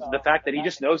of the fact that he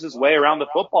just knows his way around the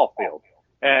football field.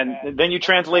 And then you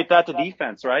translate that to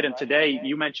defense, right? And today,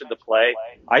 you mentioned the play.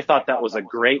 I thought that was a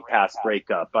great pass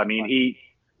breakup. I mean,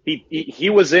 he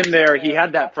was in there. He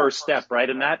had that first step, right?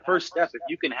 And that first step, if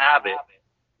you can have it,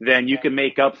 then you can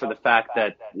make up for the fact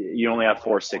that you only have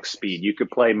 4.6 speed. You could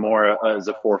play more as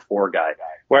a 4.4 guy.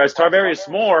 Whereas Tarvarius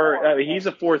Moore, he's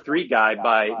a 4.3 guy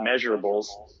by measurables.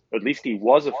 At least he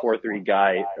was a 4.3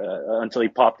 guy until he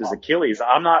popped his Achilles.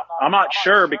 I'm not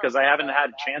sure, because I haven't had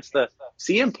a chance to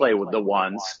see him play with the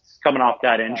ones coming off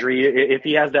that injury, if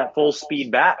he has that full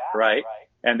speed back, right?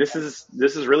 And this is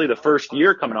really the first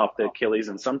year coming off the Achilles,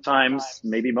 and sometimes,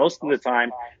 maybe most of the time,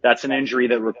 that's an injury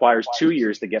that requires 2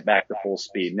 years to get back to full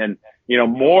speed. And then,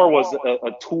 Moore was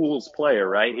a tools player,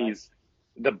 right? He's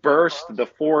the burst, the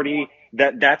 40.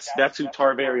 That's who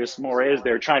Tarvarius Moore is.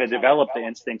 They're trying to develop the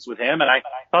instincts with him, and I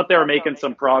thought they were making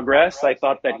some progress. I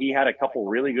thought that he had a couple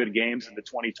really good games in the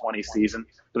 2020 season,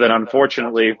 but then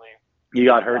unfortunately, he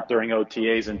got hurt during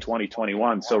OTAs in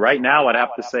 2021. So right now, I'd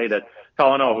have to say that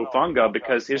Talanoa Hufanga,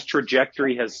 because his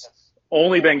trajectory has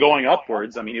only been going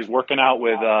upwards. I mean, he's working out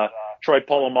with Troy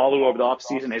Polamalu over the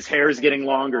offseason. His hair is getting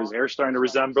longer. His hair is starting to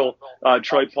resemble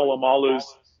Troy Polamalu's.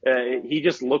 He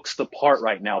just looks the part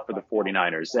right now for the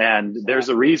 49ers. And there's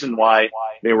a reason why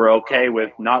they were okay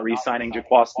with not re-signing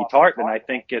Jaquiski Tartt. And I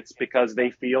think it's because they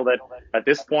feel that at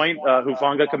this point,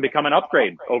 Hufanga can become an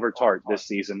upgrade over Tartt this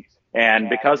season. And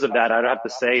because of that, I'd have to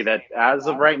say that as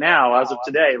of right now, as of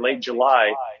today, late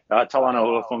July,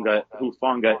 Talanoa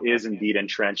Hufanga is indeed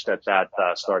entrenched at that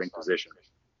starting position.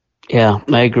 Yeah,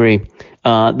 I agree.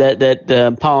 That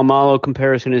Polamalu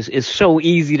comparison is so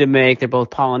easy to make. They're both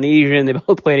Polynesian. They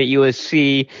both played at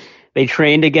USC. They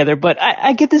trained together, but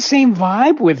I get the same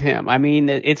vibe with him. I mean,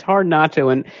 it's hard not to,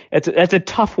 and that's a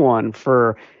tough one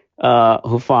for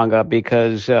Hufanga,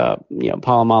 because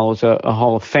Polamalu's a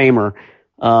Hall of Famer.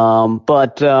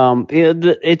 It's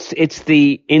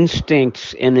the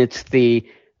instincts and it's the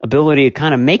ability to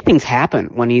kind of make things happen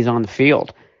when he's on the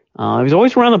field. He was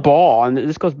always around the ball, and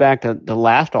this goes back to the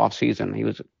last offseason. He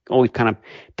was always kind of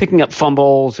picking up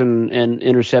fumbles and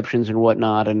interceptions and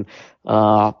whatnot, and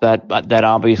that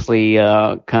obviously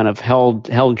kind of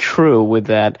held true with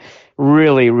that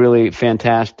really, really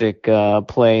fantastic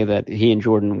play that he and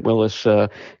Jordan Willis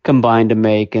combined to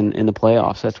make in the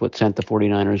playoffs. That's what sent the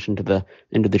 49ers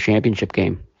into the championship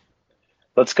game.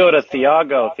 Let's go to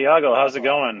Thiago. Thiago, how's it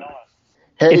going?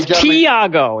 Hey, it's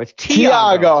Thiago. It's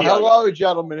Thiago. Hello,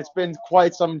 gentlemen. It's been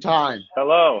quite some time.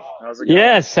 Hello. How's it going?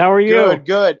 Yes. How are you?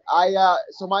 Good.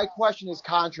 So my question is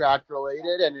contract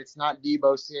related, and it's not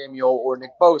Deebo Samuel or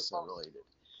Nick Bosa related.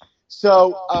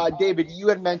 So, David, you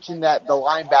had mentioned that the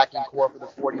linebacking core for the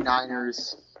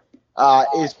 49ers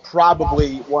is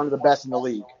probably one of the best in the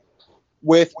league.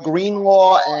 With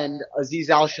Greenlaw and Azeez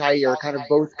Al-Shaair kind of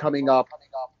both coming up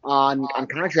on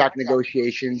contract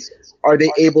negotiations, are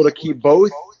they able to keep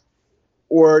both,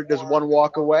 or does one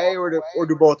walk away, or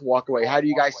do both walk away? How do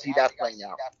you guys see that playing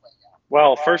out?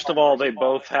 Well, first of all, they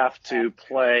both have to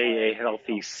play a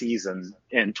healthy season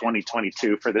in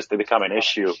 2022 for this to become an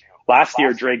issue. Last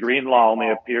year, Dre Greenlaw only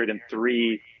appeared in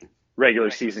 3 regular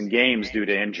season games due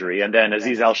to injury, and then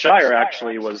Azeez Al-Shaair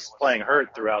actually was playing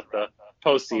hurt throughout the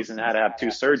postseason, had to have 2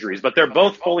 surgeries. But they're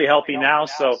both fully healthy now,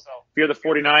 so if you're the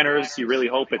 49ers, you really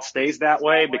hope it stays that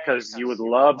way, because you would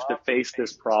love to face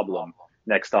this problem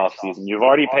next offseason. You've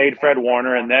already paid Fred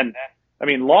Warner, and then, I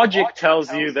mean, logic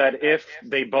tells you that if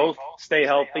they both stay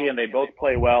healthy and they both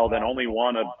play well, then only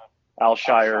one of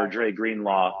Al-Shaair or Dre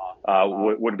Greenlaw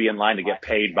would be in line to get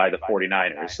paid by the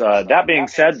 49ers. That being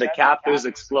said, the cap is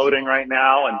exploding right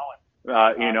now, and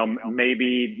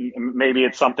maybe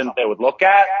it's something that they would look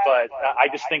at, but I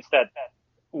just think that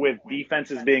with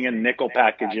defenses being in nickel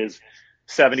packages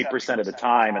 70% of the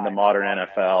time in the modern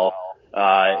NFL,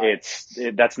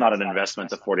 that's not an investment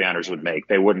the 49ers would make.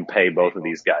 They wouldn't pay both of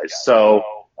these guys. So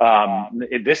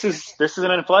this is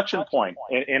an inflection point.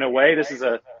 In a way, this is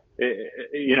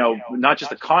not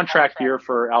just a contract year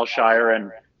for Al-Shaair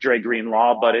and Dre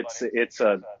Greenlaw, but it's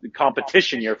a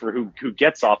competition year for who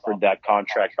gets offered that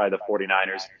contract by the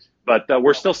 49ers. But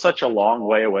we're still such a long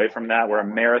way away from that. We're a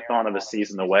marathon of a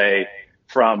season away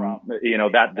from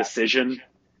that decision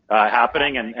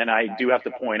happening. And I do have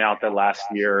to point out that last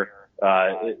year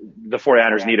the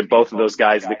 49ers needed both of those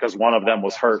guys because one of them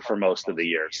was hurt for most of the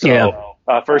year. So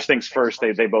first things first,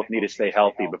 they both need to stay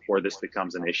healthy before this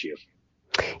becomes an issue.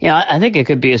 Yeah, I think it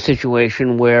could be a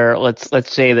situation where let's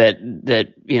say that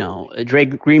Dre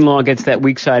Greenlaw gets that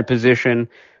weak side position,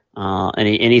 and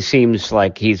he seems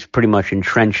like he's pretty much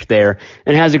entrenched there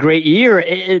and has a great year.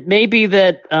 It may be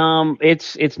that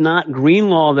it's not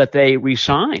Greenlaw that they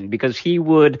re-sign because he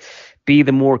would be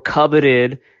the more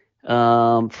coveted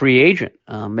free agent.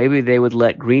 Maybe they would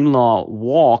let Greenlaw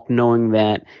walk, knowing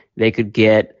that they could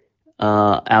get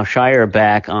Al-Shaair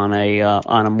back on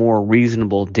a more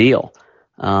reasonable deal.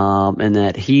 And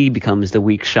that he becomes the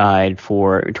weak side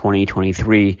for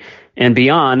 2023 and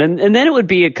beyond. And then it would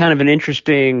be a kind of an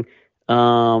interesting,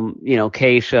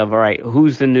 case of, all right,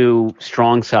 who's the new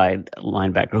strong side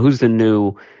linebacker? Who's the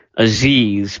new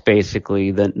Azeez, basically,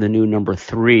 the new number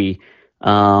 3?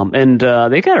 And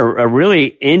they got a really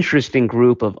interesting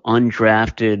group of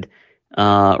undrafted,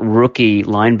 rookie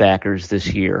linebackers this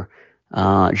year.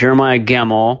 Jeremiah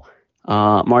Gemmell,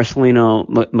 Marcelino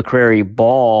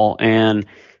McCrary-Ball, and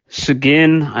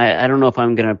Seguin, I don't know if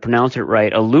I'm going to pronounce it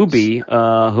right, Alubi,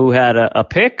 who had a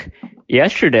pick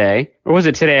yesterday, or was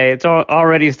it today? It's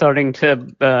already starting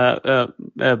to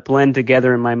blend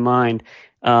together in my mind.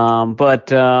 But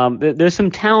there's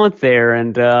some talent there,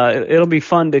 and it'll be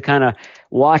fun to kind of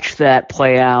watch that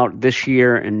play out this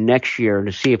year and next year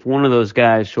to see if one of those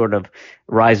guys sort of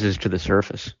rises to the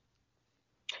surface.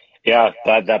 Yeah,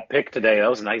 that pick today, that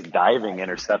was a nice diving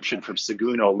interception from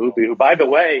Seguin Olubi, who, by the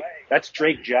way, that's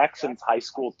Drake Jackson's high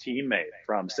school teammate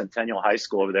from Centennial High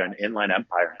School over there in Inland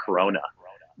Empire in Corona,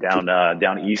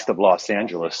 down east of Los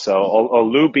Angeles. So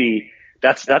Olubi,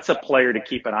 that's a player to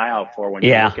keep an eye out for when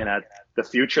you're looking at the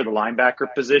future of the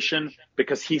linebacker position,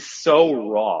 because he's so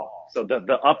raw. So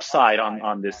the upside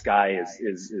on this guy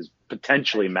is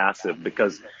potentially massive,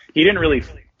 because he didn't really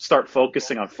start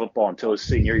focusing on football until his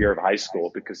senior year of high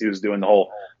school, because he was doing the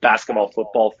whole basketball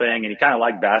football thing, and he kind of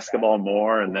liked basketball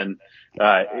more. And then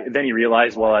he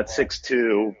realized, well, at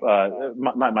 6'2",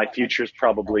 my future is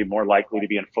probably more likely to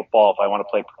be in football if I want to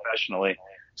play professionally.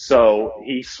 So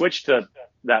he switched to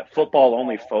that football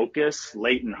only focus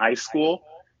late in high school.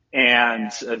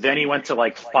 And then he went to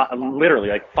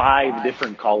literally 5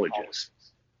 different colleges.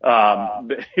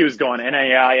 He was going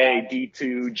NAIA,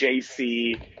 D2,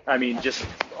 JC. I mean, just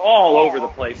all over the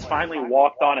place. Finally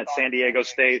walked on at San Diego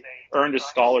State, earned a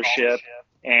scholarship,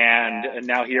 and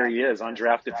now here he is,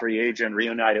 undrafted free agent,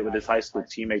 reunited with his high school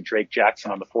teammate Drake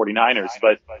Jackson on the 49ers.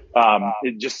 But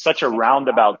just such a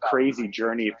roundabout, crazy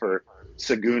journey for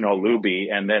Segun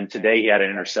Olubi. And then today he had an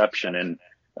interception in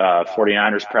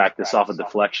 49ers practice off a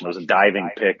deflection. It was a diving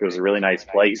pick. It was a really nice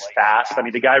play. He's fast. I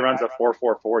mean, the guy runs a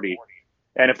 4.40.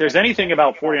 And if there's anything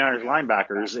about 49ers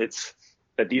linebackers, it's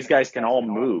that these guys can all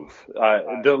move.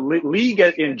 The league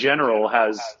in general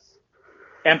has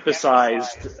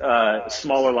emphasized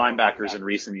smaller linebackers in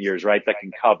recent years, right, that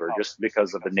can cover just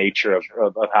because of the nature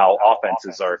of how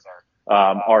offenses are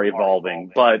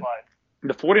evolving. But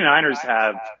the 49ers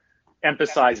have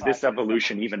emphasized this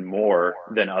evolution even more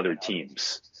than other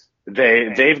teams.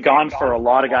 They've gone for a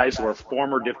lot of guys who are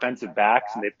former defensive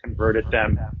backs, and they've converted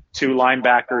them to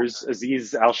linebackers.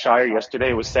 Azeez Al-Shaair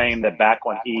yesterday was saying that back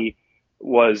when he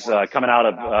was coming out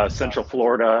of Central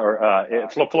Florida or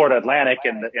Florida Atlantic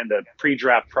in the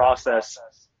pre-draft process,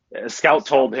 a scout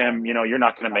told him, you're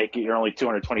not going to make it. You're only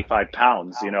 225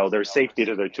 pounds. There's safety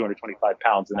to their 225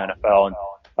 pounds in the NFL.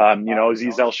 And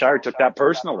Azeez Al-Shaair took that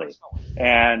personally.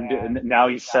 And now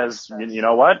he says, you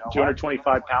know what?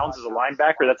 225 pounds as a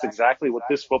linebacker, that's exactly what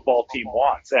this football team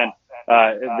wants. And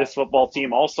this football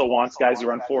team also wants guys who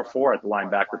run 4.4 at the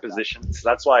linebacker position. So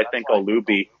that's why I think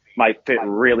Olubi might fit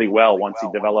really well once he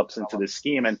develops into this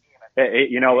scheme. And,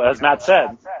 as Matt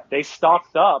said, they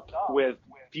stocked up with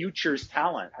futures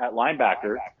talent at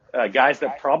linebacker, guys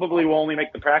that probably will only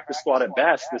make the practice squad at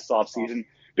best this offseason,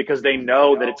 because they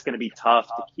know that it's going to be tough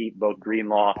to keep both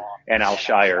Greenlaw and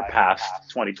Al-Shaair past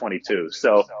 2022.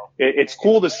 So it's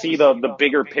cool to see the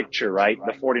bigger picture, right?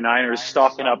 The 49ers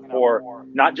stocking up for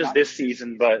not just this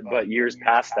season, but years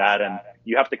past that. And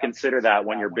you have to consider that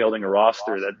when you're building a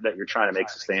roster that you're trying to make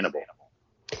sustainable.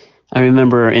 I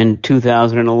remember in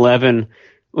 2011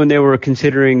 when they were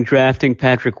considering drafting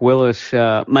Patrick Willis,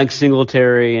 Mike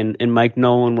Singletary and Mike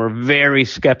Nolan were very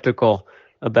skeptical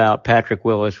about Patrick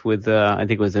Willis with, I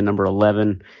think it was the number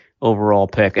 11 overall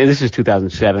pick. And this is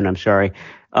 2007, I'm sorry.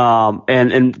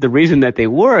 And the reason that they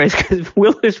were is because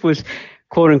Willis was,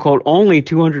 quote unquote, only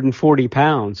 240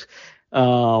 pounds.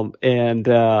 Back in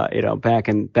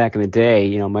the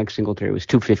day, Mike Singletary was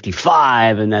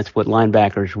 255, and that's what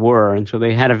linebackers were. And so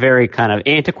they had a very kind of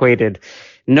antiquated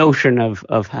notion of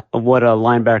what a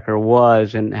linebacker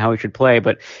was and how he should play.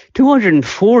 But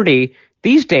 240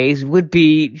 these days would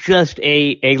be just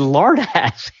a lard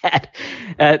ass at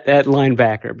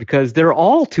linebacker, because they're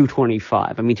all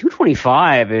 225. I mean,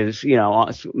 225 is,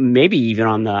 maybe even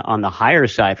on the higher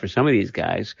side for some of these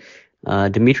guys.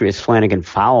 Demetrius Flanagan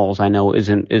Fowles, I know,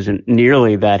 isn't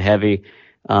nearly that heavy.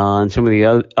 And some of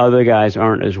the other guys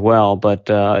aren't as well. But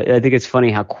I think it's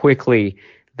funny how quickly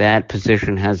that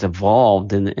position has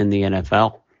evolved in the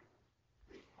NFL.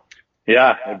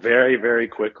 Yeah, very, very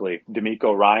quickly.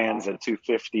 D'Amico Ryans at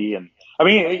 250. And I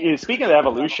mean, speaking of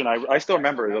evolution, I still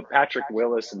remember Patrick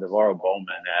Willis and Navarro Bowman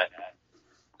at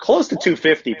close to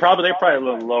 250. They're probably a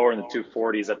little lower in the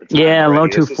 240s at the time. Yeah, low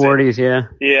 240s, yeah.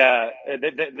 Yeah,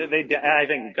 I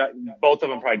think both of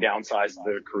them probably downsized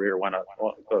their career when it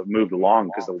moved along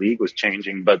because the league was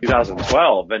changing. But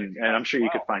 2012, and I'm sure you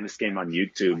could find this game on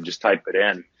YouTube, just type it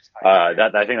in. I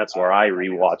think that's where I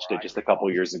rewatched it just a couple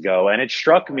years ago. And it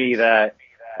struck me that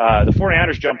the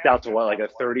 49ers jumped out to like a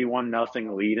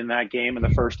 31-0 lead in that game in the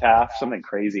first half, something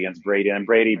crazy against Brady. And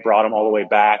Brady brought them all the way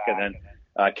back, and then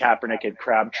Kaepernick had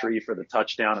Crabtree for the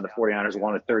touchdown, and the 49ers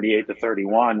won at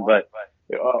 38-31. But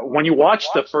when you watch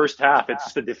the first half, it's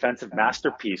just a defensive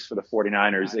masterpiece for the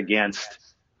 49ers against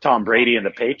Tom Brady and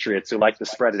the Patriots, who like to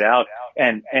spread it out.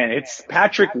 And it's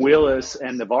Patrick Willis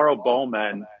and Navarro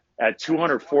Bowman at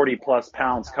 240 plus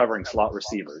pounds covering slot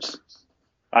receivers.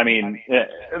 I mean,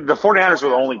 the 49ers were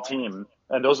the only team,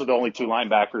 and those are the only two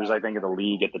linebackers, I think, in the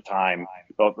league at the time.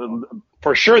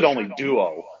 For sure, the only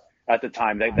duo at the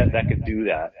time that could do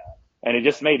that. And it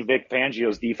just made Vic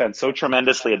Fangio's defense so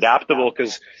tremendously adaptable,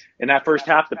 because in that first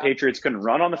half, the Patriots couldn't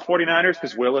run on the 49ers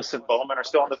because Willis and Bowman are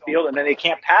still on the field, and then they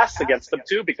can't pass against them,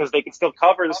 too, because they can still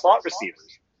cover the slot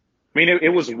receivers. I mean, it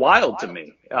was wild to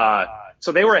me.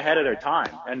 So they were ahead of their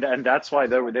time, and that's why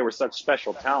they were such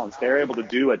special talents. They were able to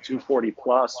do at 240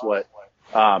 plus what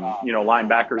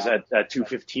linebackers at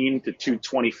 215 to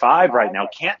 225 right now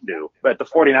can't do. But the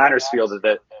 49ers feel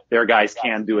that their guys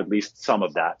can do at least some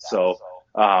of that. So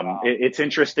it's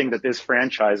interesting that this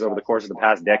franchise over the course of the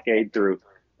past decade, through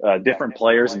different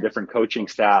players and different coaching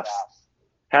staffs,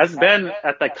 has been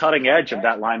at the cutting edge of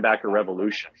that linebacker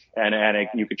revolution. And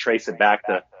you could trace it back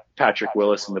to Patrick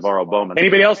Willis and Navarro Bowman.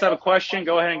 Anybody else have a question?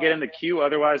 Go ahead and get in the queue.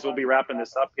 Otherwise, we'll be wrapping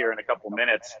this up here in a couple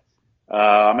minutes.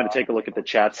 I'm going to take a look at the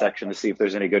chat section to see if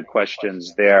there's any good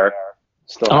questions there.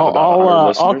 Still have about 100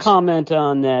 listeners. I'll comment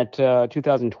on that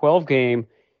 2012 game.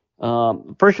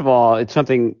 First of all, it's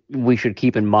something we should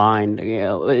keep in mind.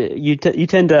 You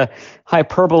tend to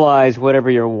hyperbolize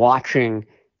whatever you're watching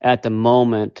at the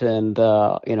moment, and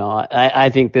I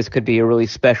think this could be a really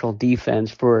special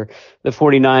defense for the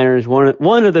 49ers.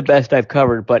 One of the best I've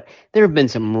covered, but there have been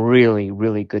some really,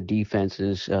 really good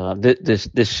defenses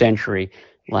this century,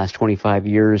 last 25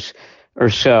 years or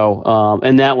so,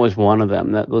 and that was one of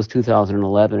them. Those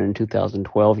 2011 and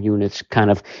 2012 units, kind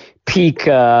of peak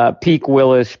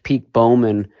Willis, peak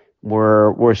Bowman,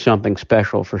 were something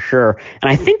special for sure.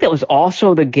 And I think that was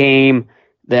also the game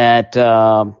that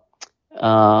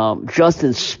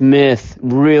Justin Smith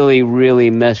really,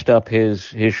 really messed up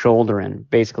his shoulder and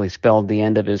basically spelled the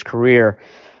end of his career.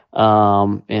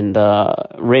 And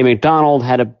Ray McDonald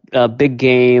had a big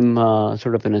game,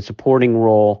 sort of in a supporting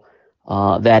role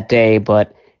that day.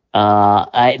 But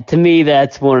to me,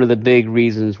 that's one of the big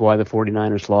reasons why the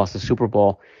 49ers lost the Super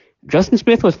Bowl. Justin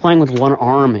Smith was playing with one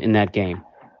arm in that game.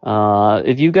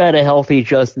 If you got a healthy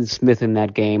Justin Smith in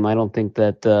that game, I don't think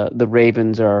that the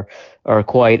Ravens are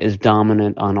quite as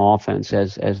dominant on offense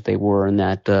as they were in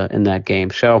that game.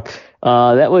 So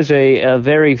that was a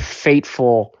very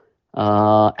fateful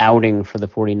outing for the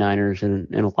 49ers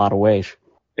in a lot of ways.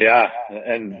 Yeah,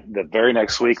 and the very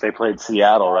next week they played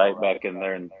Seattle, right, back in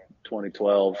there in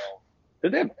 2012.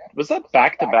 Was that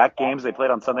back-to-back games they played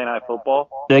on Sunday Night Football?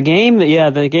 The game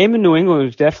in New England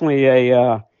was definitely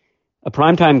a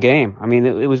primetime game. I mean,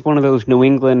 it was one of those New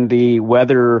England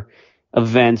weather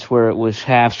events where it was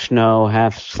half snow,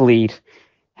 half sleet,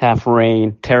 half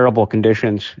rain, terrible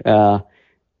conditions.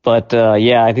 But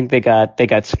I think they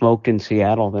got smoked in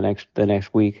Seattle the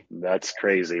next week. That's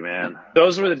crazy, man.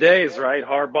 Those were the days, right?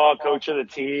 Harbaugh, coach of the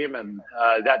team, and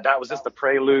that was just the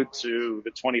prelude to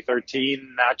the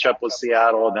 2013 matchup with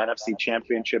Seattle, the NFC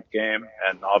Championship game,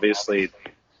 and obviously, I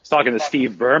was talking to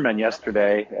Steve Berman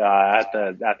yesterday at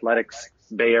the Athletics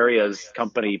Bay Area's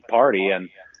company party, and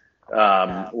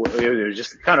it was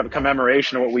just kind of a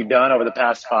commemoration of what we've done over the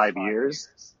past 5 years.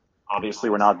 Obviously,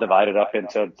 we're not divided up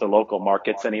into the local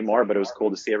markets anymore, but it was cool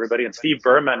to see everybody. And Steve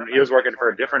Berman, he was working for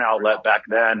a different outlet back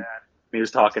then. He was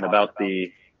talking about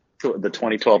the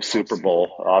 2012 Super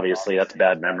Bowl. Obviously, that's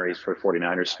bad memories for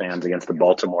 49ers fans against the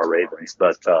Baltimore Ravens.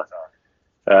 But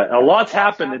a lot's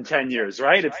happened in 10 years,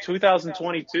 right? It's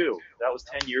 2022. That was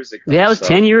 10 years ago. Yeah, it was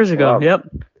 10 years ago. Yep.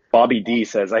 Bobby D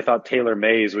says, I thought Taylor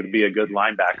Mays would be a good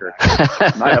linebacker.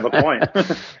 Might have a point.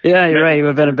 Yeah, you're right. He would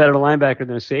have been a better linebacker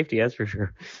than a safety, that's for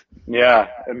sure. Yeah,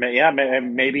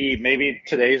 maybe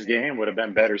today's game would have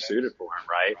been better suited for him,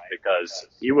 right? Because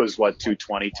he was,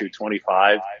 220,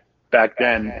 225. Back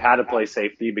then, had to play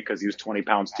safety because he was 20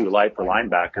 pounds too light for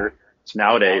linebacker. So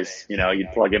nowadays,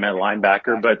 you'd plug him at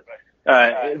linebacker. But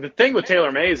the thing with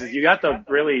Taylor Mays is you got to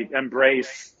really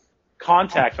embrace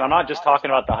contact. I'm not just talking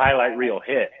about the highlight reel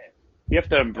hit. You have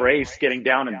to embrace getting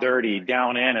down and dirty,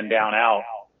 down in and down out.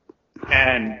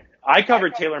 And I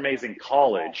covered Taylor Mays in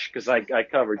college because I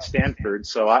covered Stanford.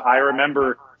 So I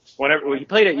remember whenever he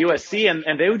played at USC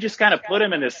and they would just kind of put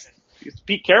him in this,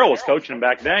 Pete Carroll was coaching him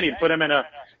back then. He'd put him in a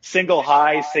single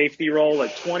high safety role,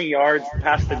 like 20 yards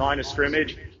past the line of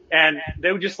scrimmage. And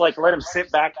they would just let him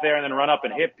sit back there and then run up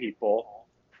and hit people.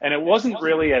 And it wasn't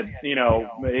really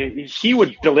he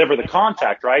would deliver the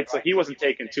contact, right? So he wasn't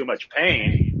taking too much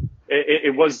pain.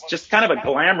 It was just kind of a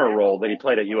glamour role that he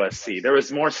played at USC. There was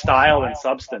more style than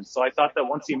substance. So I thought that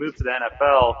once he moved to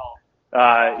the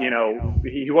NFL,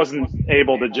 he wasn't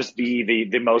able to just be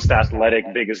the most athletic,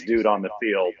 biggest dude on the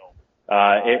field.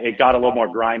 It got a little more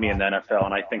grimy in the NFL,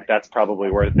 and I think that's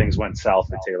probably where things went south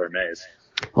for Taylor Mays.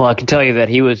 Well, I can tell you that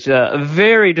he was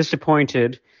very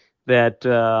disappointed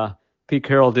that Pete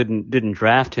Carroll didn't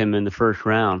draft him in the first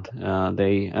round.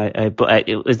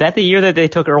 Is that the year that they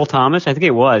took Earl Thomas? I think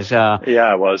it was. Yeah,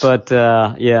 it was. But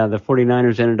the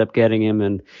 49ers ended up getting him,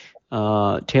 and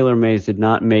Taylor Mays did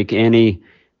not make any.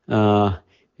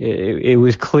 It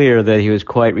was clear that he was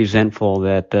quite resentful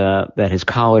that his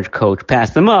college coach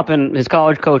passed him up, and his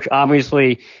college coach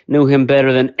obviously knew him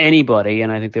better than anybody.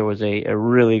 And I think there was a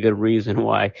really good reason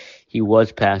why he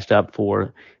was passed up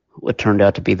for what turned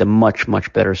out to be the much,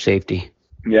 much better safety.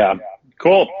 Yeah.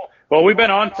 Cool. Well, we've been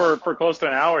on for close to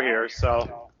an hour here,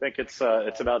 so think it's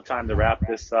about time to wrap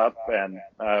this up, and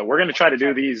we're going to try to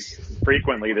do these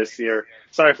frequently this year.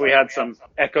 Sorry if we had some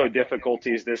echo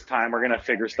difficulties this time. We're going to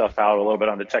figure stuff out a little bit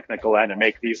on the technical end and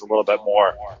make these a little bit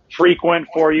more frequent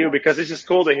for you, because it's just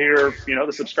cool to hear,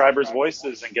 the subscribers'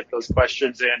 voices and get those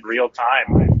questions in real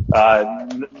time.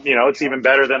 It's even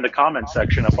better than the comment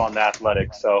section up on The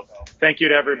Athletic. So thank you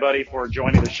to everybody for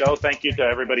joining the show. Thank you to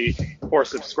everybody for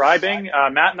subscribing.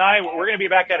 Matt and I, we're going to be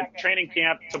back at a training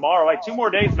camp tomorrow. Like 2 more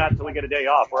days, Matt, until we get a day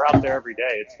off. We're out there every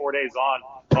day. It's 4 days on,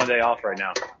 1 day off right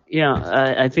now.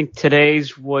 Yeah, I think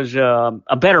today's was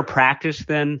a better practice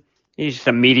than just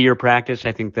a meteor practice.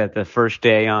 I think that the first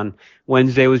day on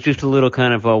Wednesday was just a little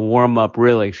kind of a warm-up,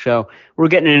 really. So we're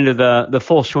getting into the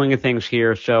full swing of things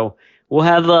here. So we'll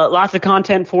have lots of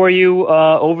content for you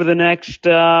over the next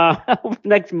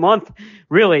next month,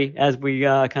 really, as we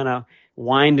kind of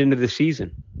wind into the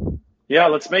season. Yeah,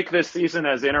 let's make this season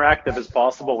as interactive as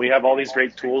possible. We have all these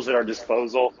great tools at our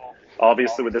disposal.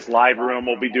 Obviously, with this live room,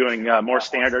 we'll be doing more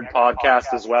standard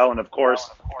podcasts as well. And, of course,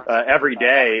 every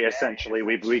day, essentially,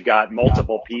 we got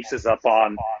multiple pieces up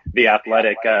on The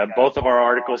Athletic. Both of our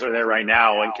articles are there right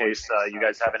now in case you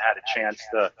guys haven't had a chance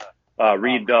to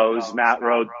read those. Matt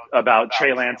wrote about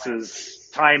Trey Lance's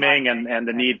timing and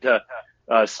the need to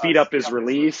speed up his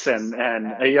release. And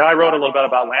I wrote a little bit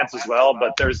about Lance as well,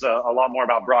 but there's a lot more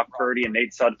about Brock Purdy and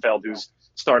Nate Sudfeld, who's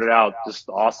started out just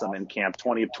awesome in camp,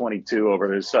 20 of 22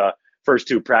 over his first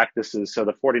 2 practices. So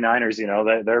the 49ers,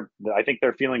 I think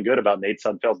they're feeling good about Nate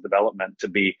Sudfeld's development to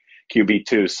be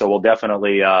QB2. So we'll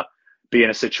definitely be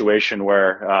in a situation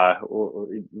where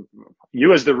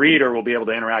you as the reader will be able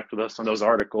to interact with us on those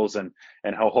articles and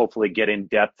hopefully get in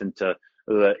depth into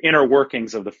the inner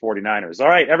workings of the 49ers. All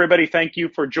right, everybody, thank you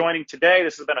for joining today.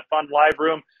 This has been a fun live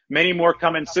room. Many more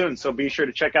coming soon, so be sure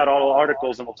to check out all the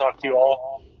articles, and we'll talk to you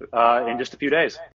all in just a few days.